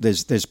 Okay, well,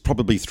 there's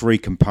probably three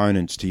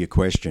components to your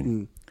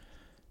question.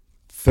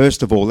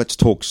 First of all, let's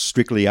talk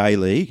strictly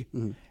A-League.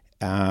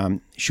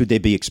 Should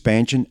there be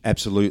expansion?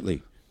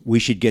 Absolutely. We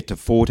should get to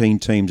 14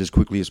 teams as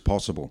quickly as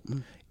possible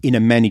in a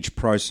managed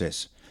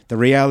process. The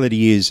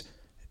reality is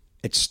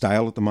it's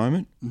stale at the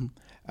moment.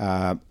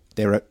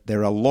 There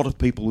are a lot of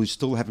people who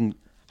still haven't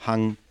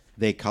hung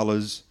their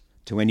colours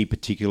to any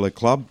particular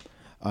club.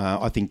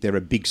 I think there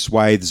are big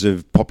swathes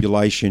of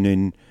population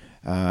in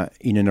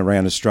and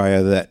around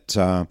Australia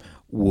that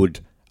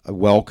would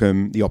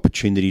welcome the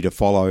opportunity to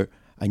follow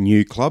a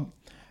new club.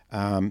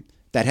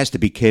 That has to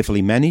be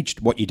carefully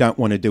managed. What you don't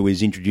want to do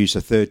is introduce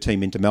a third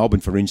team into Melbourne,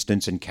 for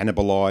instance, and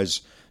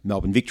cannibalise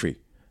Melbourne Victory.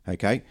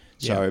 Okay,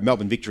 so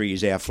Melbourne Victory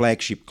is our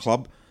flagship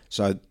club,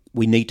 so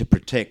we need to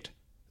protect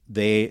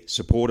their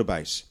supporter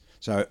base.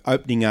 So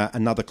opening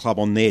another club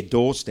on their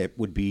doorstep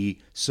would be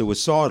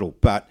suicidal.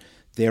 But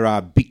there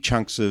are big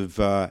chunks of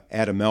out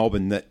of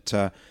Melbourne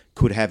that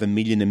could have 1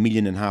 million, 1.5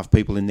 million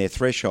people in their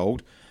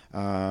threshold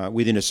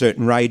within a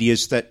certain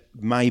radius that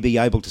may be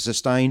able to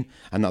sustain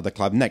another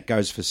club. And that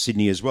goes for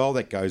Sydney as well.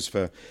 That goes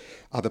for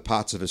other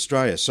parts of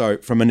Australia. So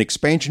from an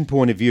expansion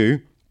point of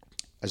view,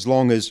 as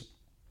long as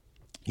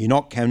you're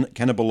not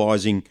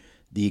cannibalising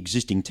the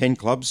existing 10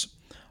 clubs,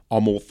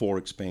 I'm all for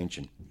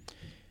expansion.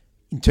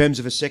 In terms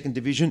of a second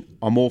division,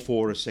 I'm all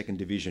for a second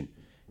division.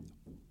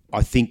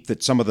 I think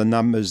that some of the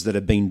numbers that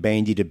have been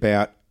bandied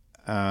about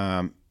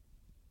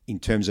in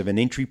terms of an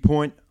entry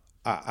point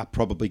are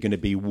probably going to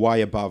be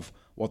way above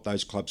what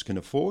those clubs can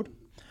afford.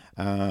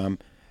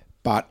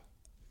 But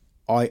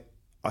I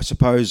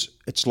suppose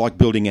it's like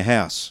building a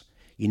house.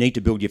 You need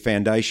to build your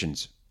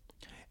foundations.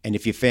 And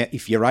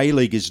if your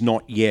A-League is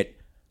not yet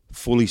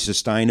fully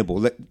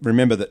sustainable,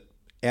 remember that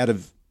out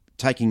of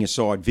taking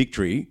aside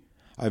Victory,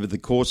 over the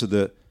course of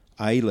the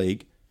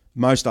A-League,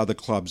 most other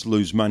clubs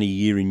lose money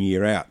year in,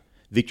 year out.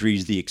 Victory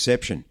is the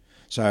exception.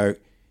 So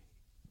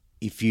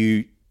if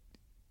you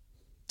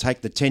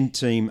take the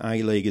 10-team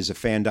A-League as a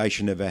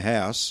foundation of a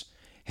house,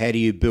 how do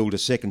you build a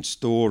second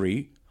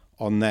story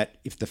on that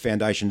if the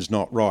foundation's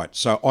not right?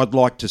 So I'd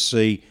like to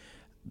see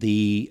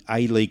the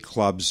A-League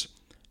clubs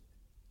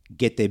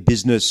get their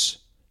business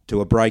to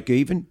a break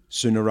even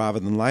sooner rather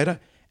than later,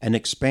 and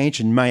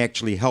expansion may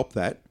actually help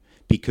that,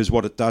 because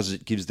what it does is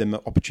it gives them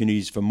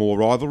opportunities for more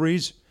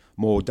rivalries,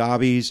 more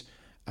derbies,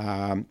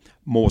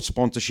 more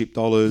sponsorship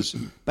dollars.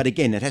 But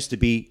again, it has to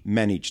be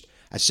managed.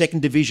 A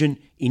second division,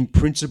 in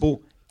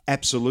principle,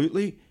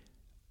 absolutely,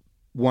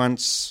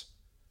 once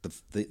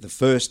the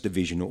first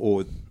division,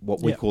 or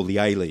what we call the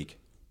A-League.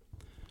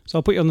 So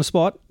I'll put you on the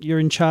spot. You're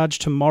in charge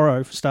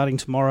tomorrow, starting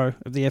tomorrow,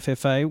 of the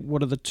FFA.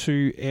 What are the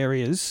 2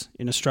 areas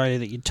in Australia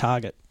that you'd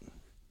target?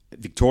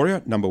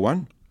 Victoria, number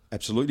 1,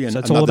 absolutely. And so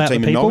it's all about the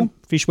people, Melbourne.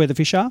 fish where the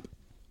fish are?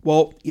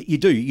 Well, you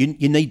do.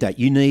 You need that.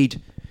 You need,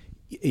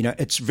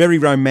 it's very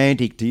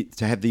romantic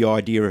to have the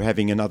idea of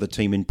having another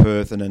team in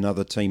Perth and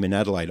another team in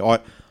Adelaide.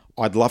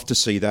 I'd love to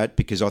see that,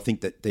 because I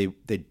think that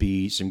there'd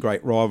be some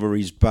great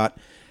rivalries. But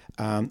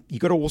you've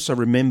got to also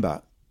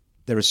remember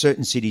there are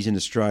certain cities in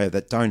Australia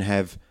that don't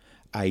have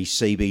a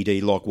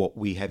CBD like what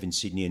we have in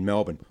Sydney and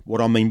Melbourne. What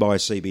I mean by a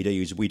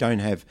CBD is we don't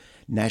have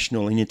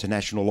national and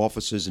international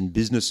offices and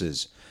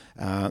businesses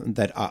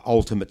that are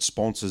ultimate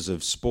sponsors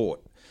of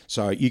sport.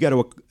 So you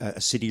go to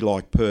a city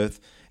like Perth,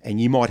 and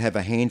you might have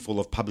a handful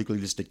of publicly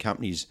listed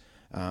companies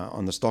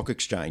on the stock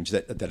exchange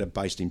that are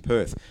based in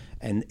Perth,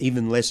 and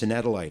even less in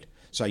Adelaide.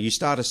 So you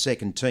start a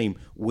second team,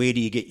 where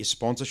do you get your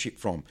sponsorship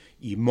from?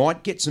 You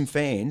might get some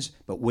fans,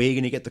 but where are you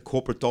going to get the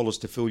corporate dollars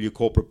to fill your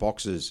corporate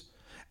boxes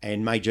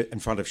and major in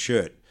front of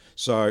shirt?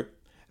 So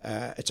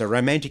it's a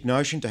romantic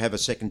notion to have a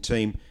second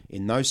team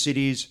in those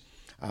cities,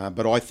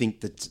 but I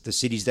think that the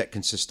cities that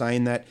can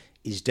sustain that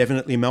is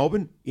definitely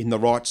Melbourne, in the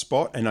right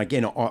spot. And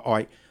again,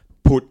 I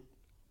put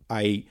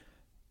a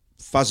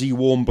fuzzy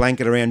warm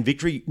blanket around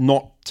Victory,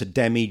 not to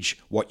damage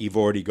what you've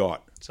already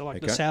got. So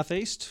like the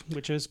southeast,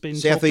 which has been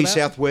southeast,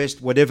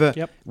 southwest, whatever,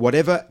 Yep.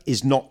 whatever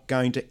is not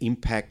going to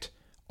impact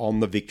on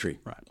the Victory.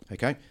 Right.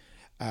 Okay.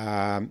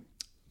 I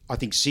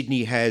think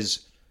Sydney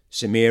has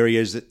some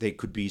areas that there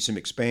could be some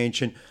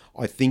expansion.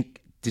 I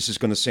think this is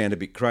going to sound a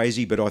bit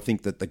crazy, but I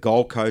think that the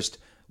Gold Coast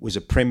was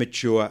a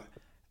premature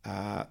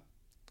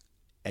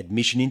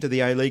admission into the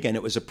A-League, and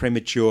it was a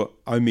premature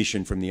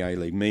omission from the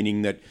A-League,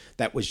 meaning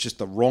that was just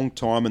the wrong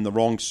time and the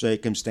wrong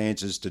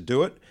circumstances to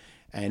do it.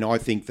 And I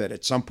think that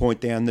at some point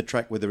down the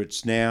track, whether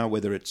it's now,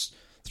 whether it's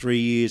 3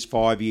 years,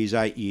 5 years,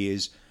 8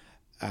 years,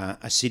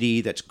 a city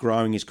that's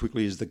growing as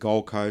quickly as the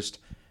Gold Coast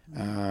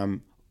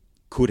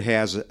could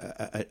house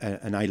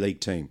an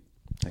A-League team.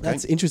 Okay?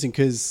 That's interesting,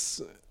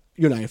 because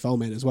you're an AFL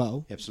man as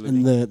well.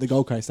 Absolutely. And the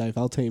Gold Coast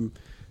AFL team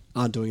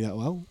aren't doing that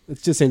well.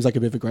 It just seems like a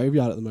bit of a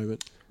graveyard at the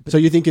moment. So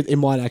you think it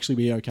might actually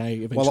be okay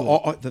eventually?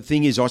 Well, the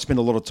thing is, I spend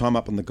a lot of time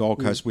up on the Gold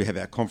Coast. We have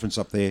our conference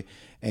up there,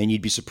 and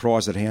you'd be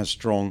surprised at how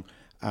strong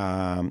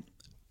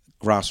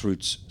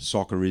grassroots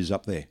soccer is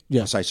up there.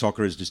 Yeah. I say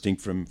soccer is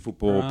distinct from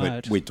football,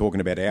 Right. but we're talking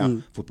about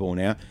our football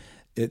now.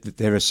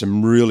 There are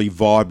some really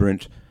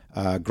vibrant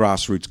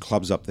grassroots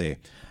clubs up there.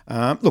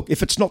 Look,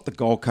 if it's not the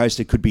Gold Coast,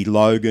 it could be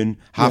Logan,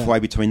 halfway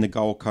between the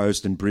Gold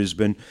Coast and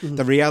Brisbane.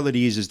 The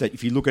reality is that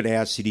if you look at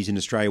our cities in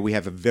Australia, we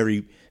have a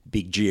very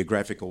big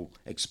geographical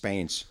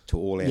expanse to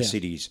all our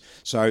cities.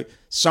 So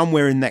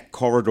somewhere in that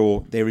corridor,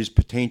 there is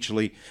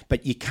potentially,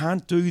 but you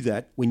can't do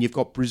that when you've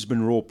got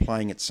Brisbane Roar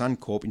playing at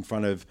Suncorp in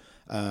front of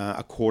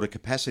a quarter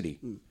capacity.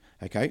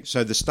 Okay,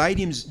 so the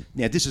stadiums,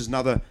 now this is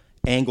another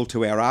angle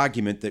to our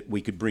argument that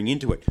we could bring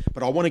into it.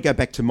 But I want to go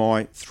back to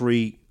my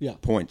 3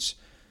 points.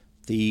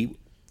 The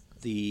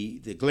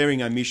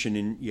glaring omission,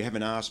 and you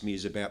haven't asked me,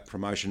 is about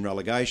promotion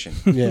relegation.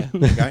 Yeah.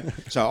 Okay,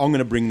 so I'm going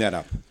to bring that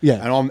up. Yeah.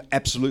 And I'm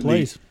absolutely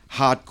Please.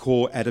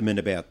 hardcore adamant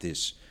about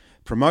this.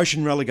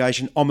 Promotion,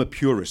 relegation, I'm a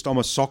purist. I'm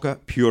a soccer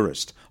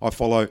purist. I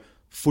follow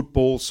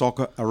football,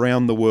 soccer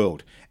around the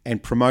world,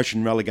 and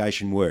promotion,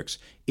 relegation works.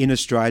 In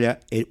Australia,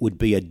 it would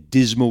be a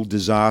dismal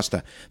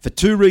disaster for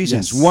two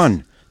reasons. Yes.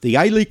 One, the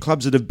A-League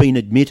clubs that have been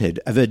admitted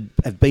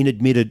have been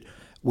admitted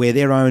where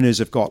their owners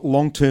have got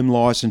long-term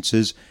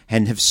licences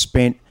and have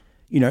spent,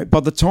 by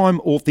the time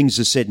all things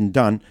are said and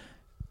done,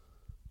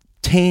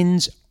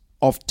 tens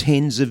of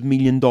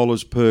 $million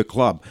per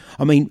club.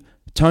 I mean,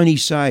 Tony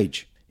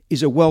Sage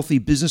is a wealthy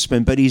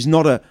businessman, but he's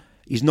not a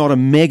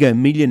mega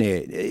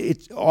millionaire.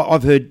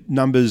 I've heard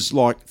numbers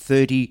like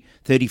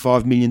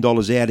 $35 million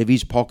out of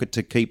his pocket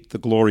to keep the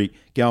glory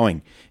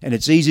going. And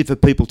it's easy for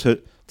people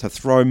to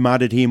throw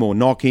mud at him or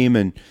knock him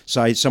and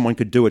say someone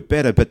could do it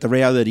better. But the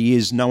reality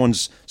is no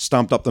one's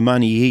stumped up the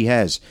money he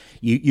has.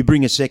 You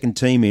bring a second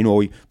team in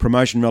or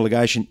promotion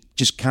relegation,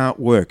 just can't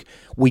work.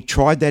 We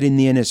tried that in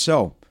the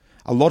NSL.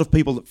 A lot of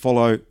people that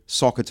follow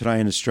soccer today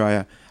in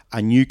Australia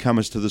are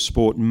newcomers to the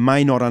sport,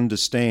 may not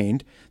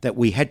understand that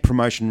we had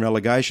promotion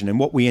relegation. And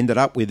what we ended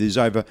up with is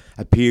over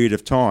a period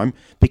of time,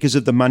 because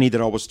of the money that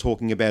I was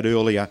talking about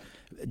earlier,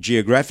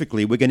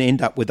 geographically, we're going to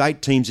end up with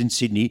 8 teams in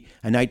Sydney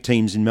and 8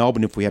 teams in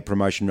Melbourne if we have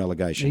promotion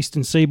relegation.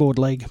 Eastern Seaboard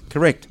League.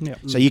 Correct.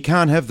 Yep. So you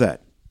can't have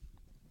that.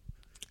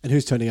 And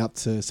who's turning up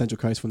to Central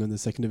Coast when they're in the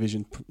second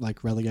division,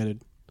 like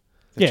relegated?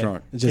 That's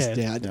right. It's just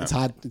it's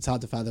hard. It's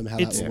hard to fathom how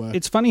that will work.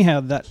 It's funny how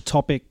that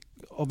topic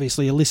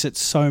obviously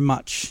elicits so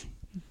much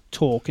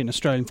talk in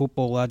Australian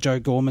football. Joe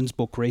Gorman's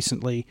book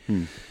recently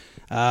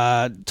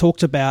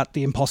talked about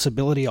the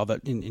impossibility of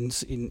it in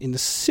the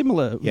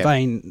similar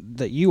vein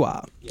that you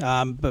are.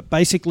 But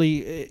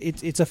basically,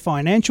 it's a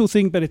financial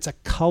thing, but it's a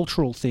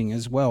cultural thing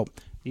as well.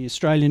 The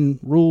Australian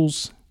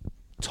rules,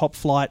 top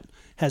flight,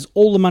 has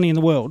all the money in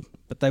the world,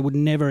 but they would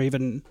never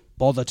even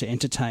bother to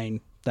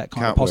entertain that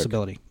kind of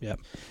possibility. Yeah.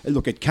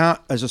 Look, it can't.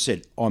 As I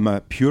said, I'm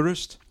a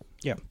purist.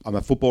 Yeah. I'm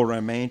a football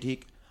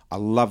romantic. I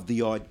love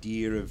the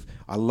idea of.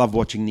 I love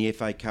watching the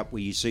FA Cup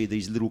where you see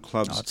these little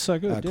clubs it's so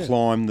good,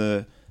 climb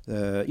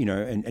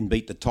and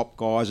beat the top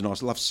guys, and I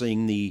love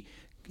seeing the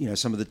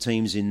some of the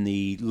teams in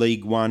the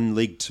League One,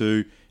 League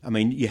Two. I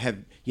mean, you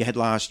had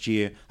last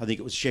year. I think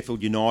it was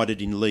Sheffield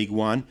United in League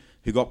One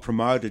who got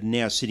promoted and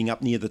now sitting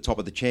up near the top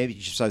of the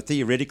championship. So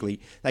theoretically,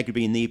 they could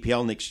be in the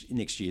EPL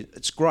next year.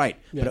 It's great,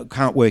 but it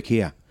can't work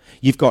here.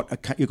 You've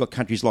got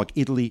countries like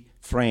Italy,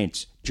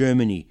 France,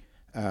 Germany,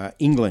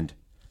 England,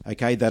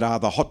 okay, that are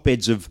the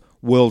hotbeds of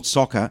world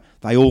soccer.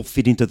 They all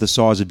fit into the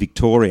size of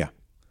Victoria.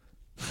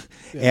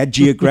 Our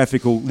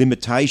geographical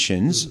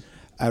limitations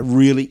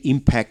really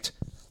impact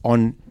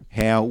on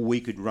how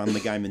we could run the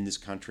game in this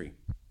country.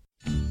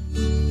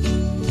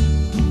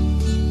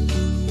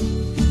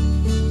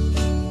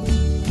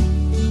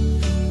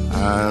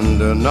 And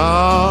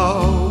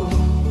now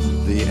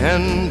the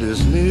end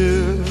is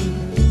near,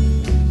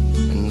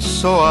 and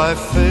so I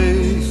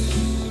face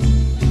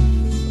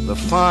the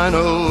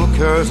final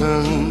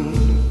curtain.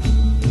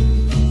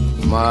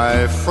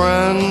 My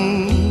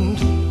friend,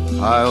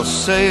 I'll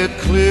say it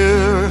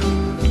clear,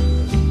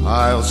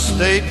 I'll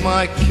state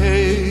my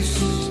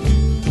case,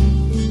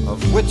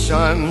 of which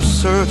I'm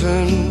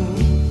certain.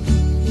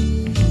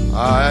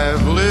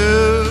 I've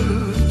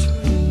lived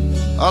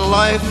a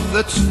life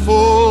that's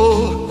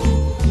full.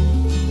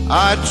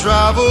 I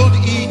traveled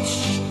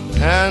each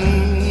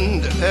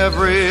and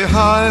every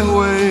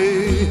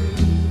highway,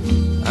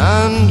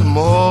 and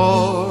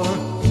more,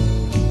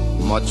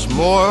 much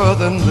more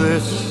than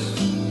this,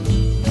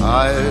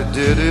 I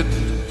did it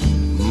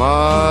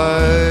my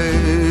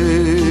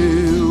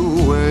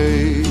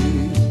way.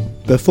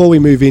 Before we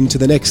move into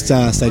the next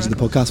stage of the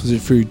podcast, we'll do a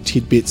few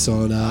tidbits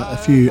on a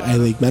few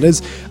A-League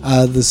matters.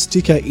 The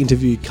Sticker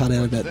interview cut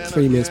out about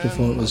 3 minutes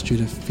before it was due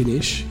to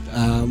finish.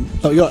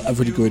 But we got a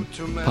really good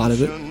part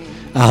of it.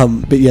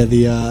 But yeah,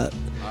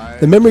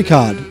 the memory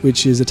card,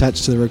 which is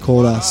attached to the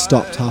recorder,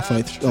 stopped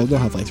halfway through, well,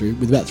 not halfway through,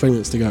 with about 3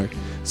 minutes to go.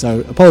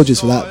 So apologies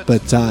for that,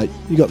 but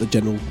you got the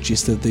general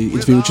gist of the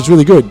interview, which is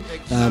really good.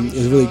 He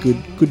was a really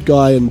good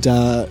guy, and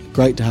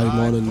great to have him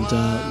on,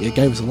 and it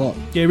gave us a lot.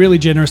 Yeah, really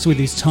generous with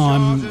his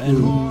time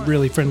and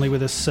really friendly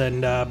with us,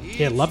 and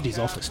loved his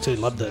office too.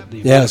 Loved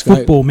the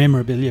football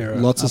memorabilia.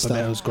 Lots of stuff.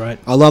 It was great.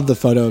 I love the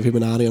photo of him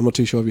and Arnie. I'm not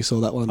too sure if you saw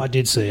that one. I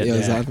did see it. Yeah,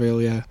 is that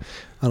real? Yeah,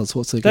 Arnold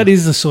Schwarzenegger. That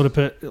is the sort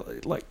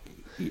of like.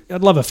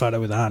 I'd love a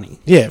photo with Arnie.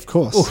 Yeah, of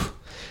course.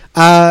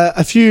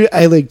 A few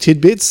A-League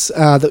tidbits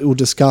that we'll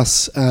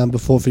discuss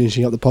before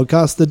finishing up the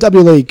podcast. The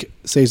W League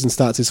season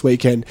starts this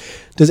weekend.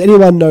 Does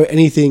anyone know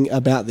anything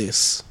about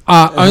this?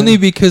 Only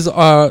because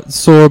I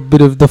saw a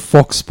bit of the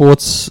Fox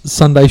Sports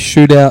Sunday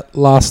shootout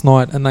last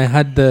night, and they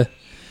had the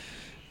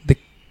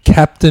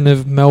captain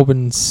of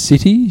Melbourne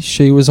City.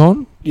 She was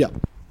on. Yeah.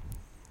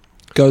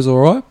 Goes all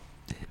right.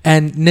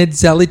 And Ned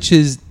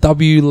Zalich's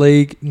W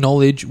League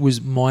knowledge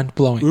was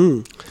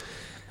mind-blowing.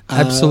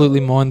 Absolutely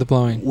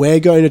mind-blowing. We're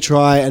going to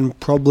try and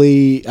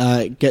probably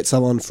get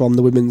someone from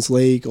the Women's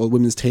League or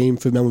Women's team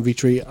for Melbourne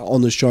Victory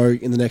on the show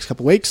in the next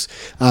couple of weeks.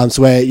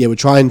 So we're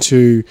trying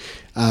to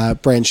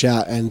branch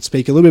out and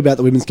speak a little bit about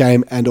the women's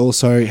game and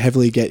also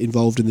heavily get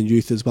involved in the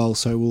youth as well.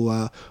 So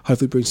we'll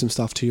hopefully bring some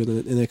stuff to you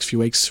in the next few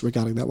weeks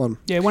regarding that one.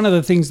 Yeah, one of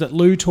the things that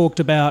Lou talked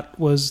about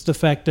was the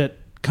fact that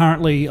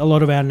currently a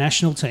lot of our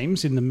national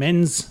teams in the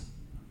men's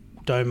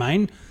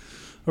domain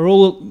are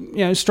all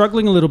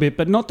struggling a little bit,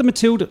 but not the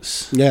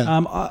Matildas.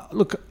 Yeah.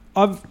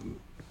 I've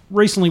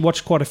recently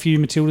watched quite a few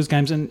Matildas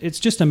games, and it's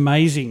just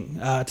amazing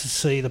to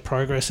see the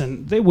progress.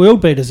 And they're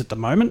world beaters at the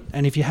moment.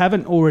 And if you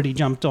haven't already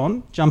jump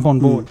on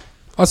board.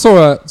 I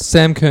saw a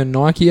Sam Kerr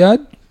Nike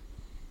ad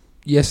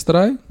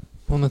yesterday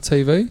on the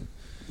TV.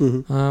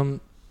 Mm-hmm.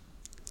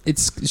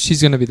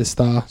 She's going to be the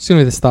star. She's going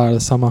to be the star of the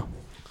summer.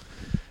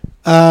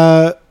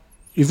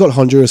 You've got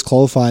Honduras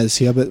qualifiers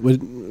here, but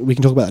we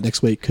can talk about it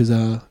next week because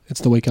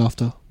it's the week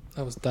after.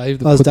 That was Dave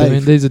that put them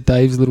in. These are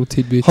Dave's little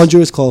tidbits.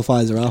 Honduras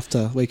qualifiers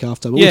are week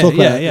after. But we'll talk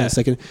about it in a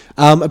second.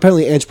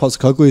 Apparently, Ange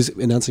Postecoglou is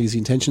announcing his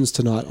intentions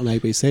tonight on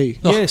ABC.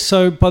 Yeah,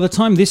 so by the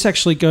time this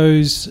actually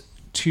goes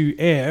to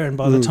air, and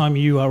by the time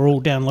you are all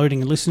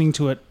downloading and listening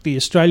to it, the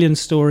Australian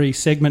Story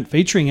segment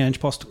featuring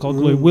Ange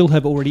Postecoglou will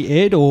have already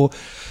aired, or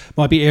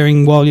might be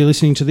airing while you're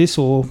listening to this,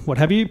 or what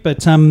have you.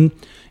 But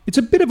it's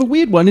a bit of a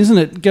weird one, isn't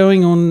it?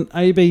 Going on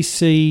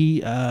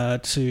ABC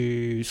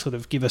to sort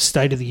of give a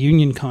State of the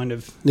Union kind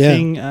of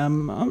thing.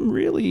 I'm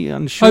really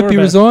unsure. Hope he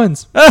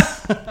resigns.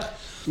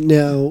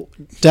 Now,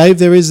 Dave,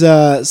 there is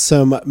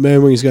some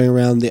murmurings going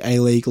around the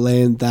A-League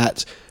land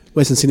that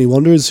Western Sydney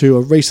Wanderers, who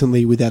are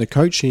recently without a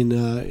coach in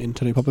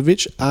Tony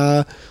Popovich,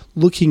 are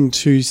looking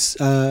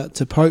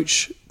to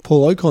poach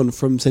Paul Ocon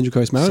from Central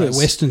Coast Mariners.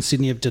 So Western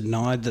Sydney have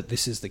denied that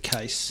this is the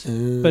case,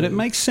 but it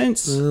makes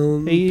sense.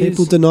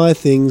 People deny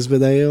things, but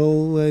they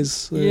always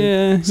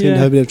seem to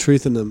have a bit of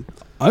truth in them.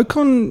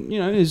 Ocon,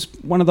 is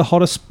one of the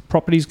hottest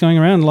properties going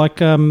around.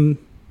 Like,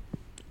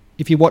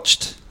 if you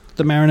watched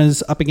the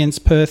Mariners up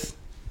against Perth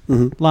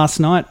last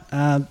night,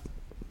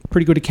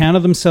 pretty good account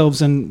of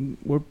themselves, and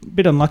were a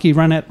bit unlucky.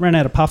 Ran out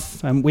of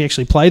puff, and we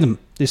actually play them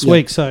this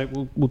week, so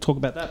we'll talk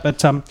about that.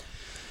 But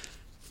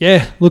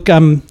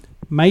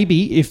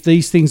maybe if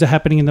these things are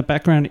happening in the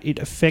background, it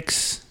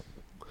affects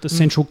the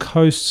Central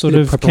Coast sort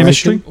of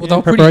chemistry.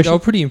 Well, they were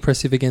pretty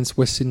impressive against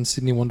Western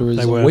Sydney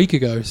Wanderers a week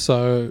ago,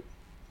 so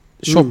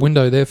shop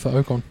window there for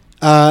Ocon.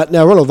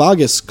 Now, Ronald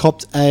Vargas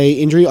copped a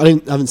injury. I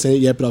haven't seen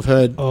it yet, but I've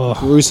heard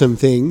gruesome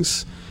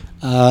things.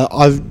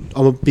 I'm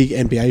a big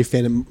NBA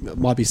fan. It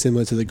might be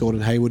similar to the Gordon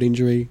Hayward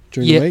injury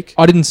during the week.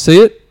 I didn't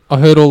see it. I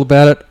heard all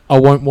about it. I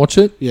won't watch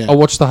it. Yeah. I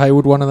watched the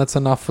Hayward one, and that's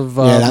enough of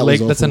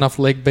that's enough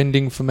leg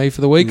bending for me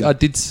for the week. I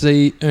did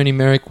see Ernie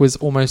Merrick was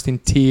almost in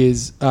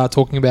tears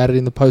talking about it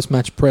in the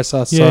post-match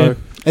presser. So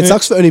it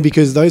sucks for Ernie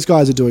because those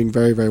guys are doing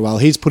very, very well.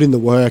 He's put in the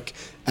work,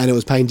 and it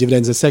was paying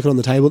dividends. They're second on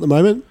the table at the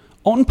moment.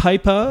 On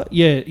paper,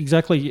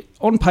 exactly.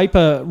 On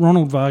paper,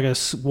 Ronald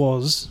Vargas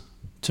was,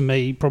 to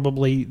me,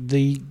 probably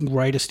the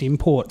greatest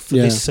import for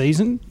this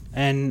season,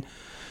 and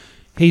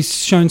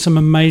he's shown some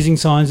amazing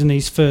signs in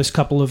these first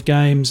couple of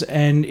games,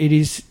 and it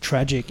is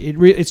tragic.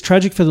 It's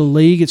tragic for the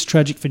league. It's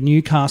tragic for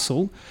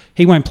Newcastle.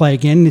 He won't play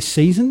again this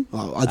season.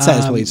 Oh, I'd say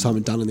it's probably his time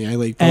and done in the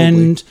A-League. Probably.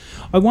 And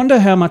I wonder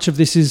how much of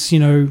this is,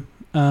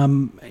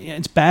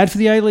 it's bad for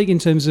the A-League in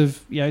terms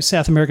of,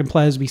 South American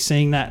players be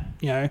seeing that,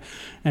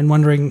 and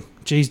wondering,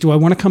 geez, do I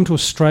want to come to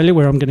Australia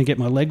where I'm going to get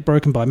my leg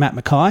broken by Matt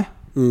Mackay?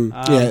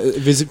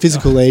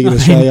 Physical league in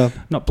Australia.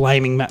 Not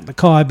blaming Matt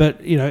Mackay, but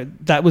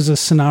that was a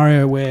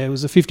scenario where it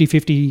was a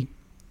 50-50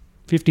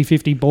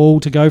 ball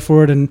to go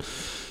for it, and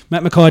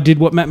Matt Mackay did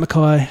what Matt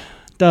Mackay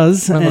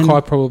does. Matt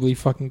Mackay probably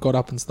fucking got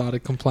up and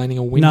started complaining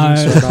or whinging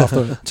straight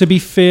after it. To be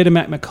fair to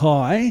Matt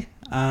Mackay,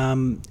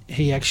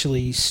 he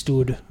actually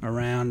stood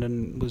around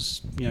and was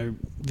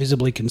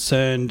visibly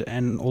concerned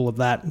and all of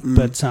that.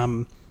 But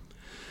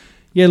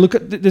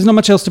there's not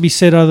much else to be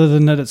said other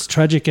than that it's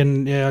tragic,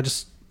 and I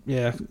just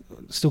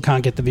still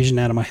can't get the vision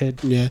out of my head.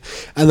 Yeah.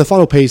 And the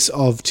final piece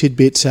of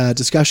tidbit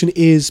discussion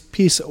is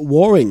Pierce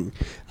Waring.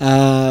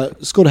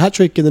 Scored a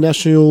hat-trick in the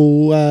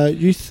National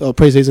Youth, or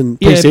pre-season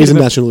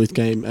National Youth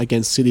game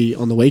against City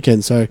on the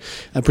weekend, so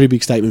a pretty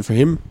big statement for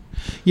him.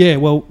 Yeah,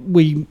 well,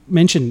 we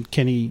mentioned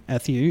Kenny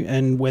Athieu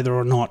and whether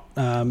or not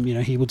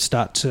he would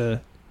start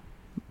to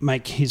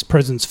make his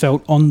presence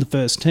felt on the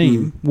first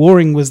team.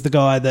 Waring was the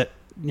guy that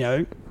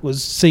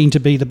was seen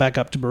to be the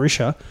backup to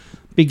Berisha.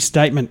 Big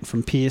statement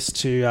from Pierce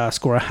to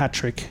score a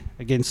hat-trick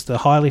against the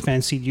highly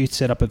fancied youth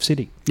setup of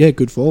City. Yeah,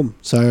 good form.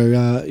 So,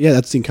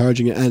 that's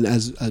encouraging. And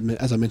as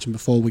I mentioned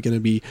before, we're going to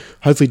be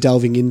hopefully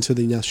delving into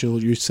the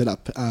national youth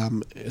setup,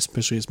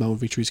 especially as Melbourne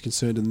Victory is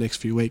concerned in the next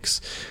few weeks.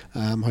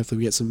 Hopefully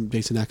we get some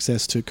decent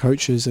access to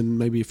coaches and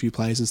maybe a few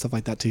players and stuff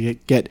like that to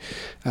get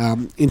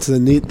into the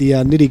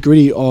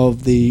nitty-gritty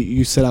of the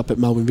youth setup at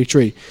Melbourne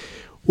Victory.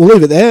 We'll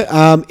leave it there.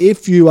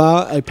 If you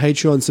are a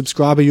Patreon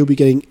subscriber, you'll be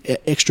getting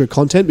extra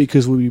content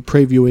because we'll be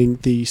previewing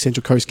the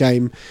Central Coast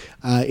game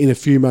in a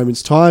few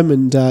moments' time.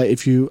 And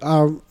if you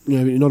are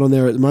you're not on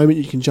there at the moment,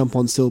 you can jump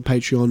on still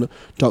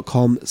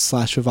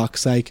patreon.com/for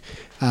fuck's sake.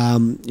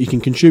 You can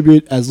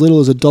contribute as little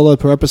as $1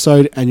 per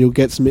episode and you'll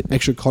get some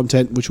extra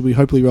content which will be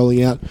hopefully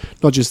rolling out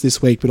not just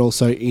this week but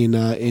also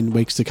in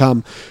weeks to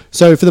come.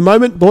 So for the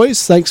moment,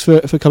 boys, thanks for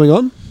coming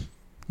on.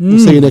 We'll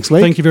see you next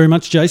week. Thank you very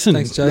much, Jason.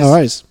 Thanks, Jason. No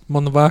worries. I'm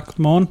on the back.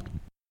 Come on.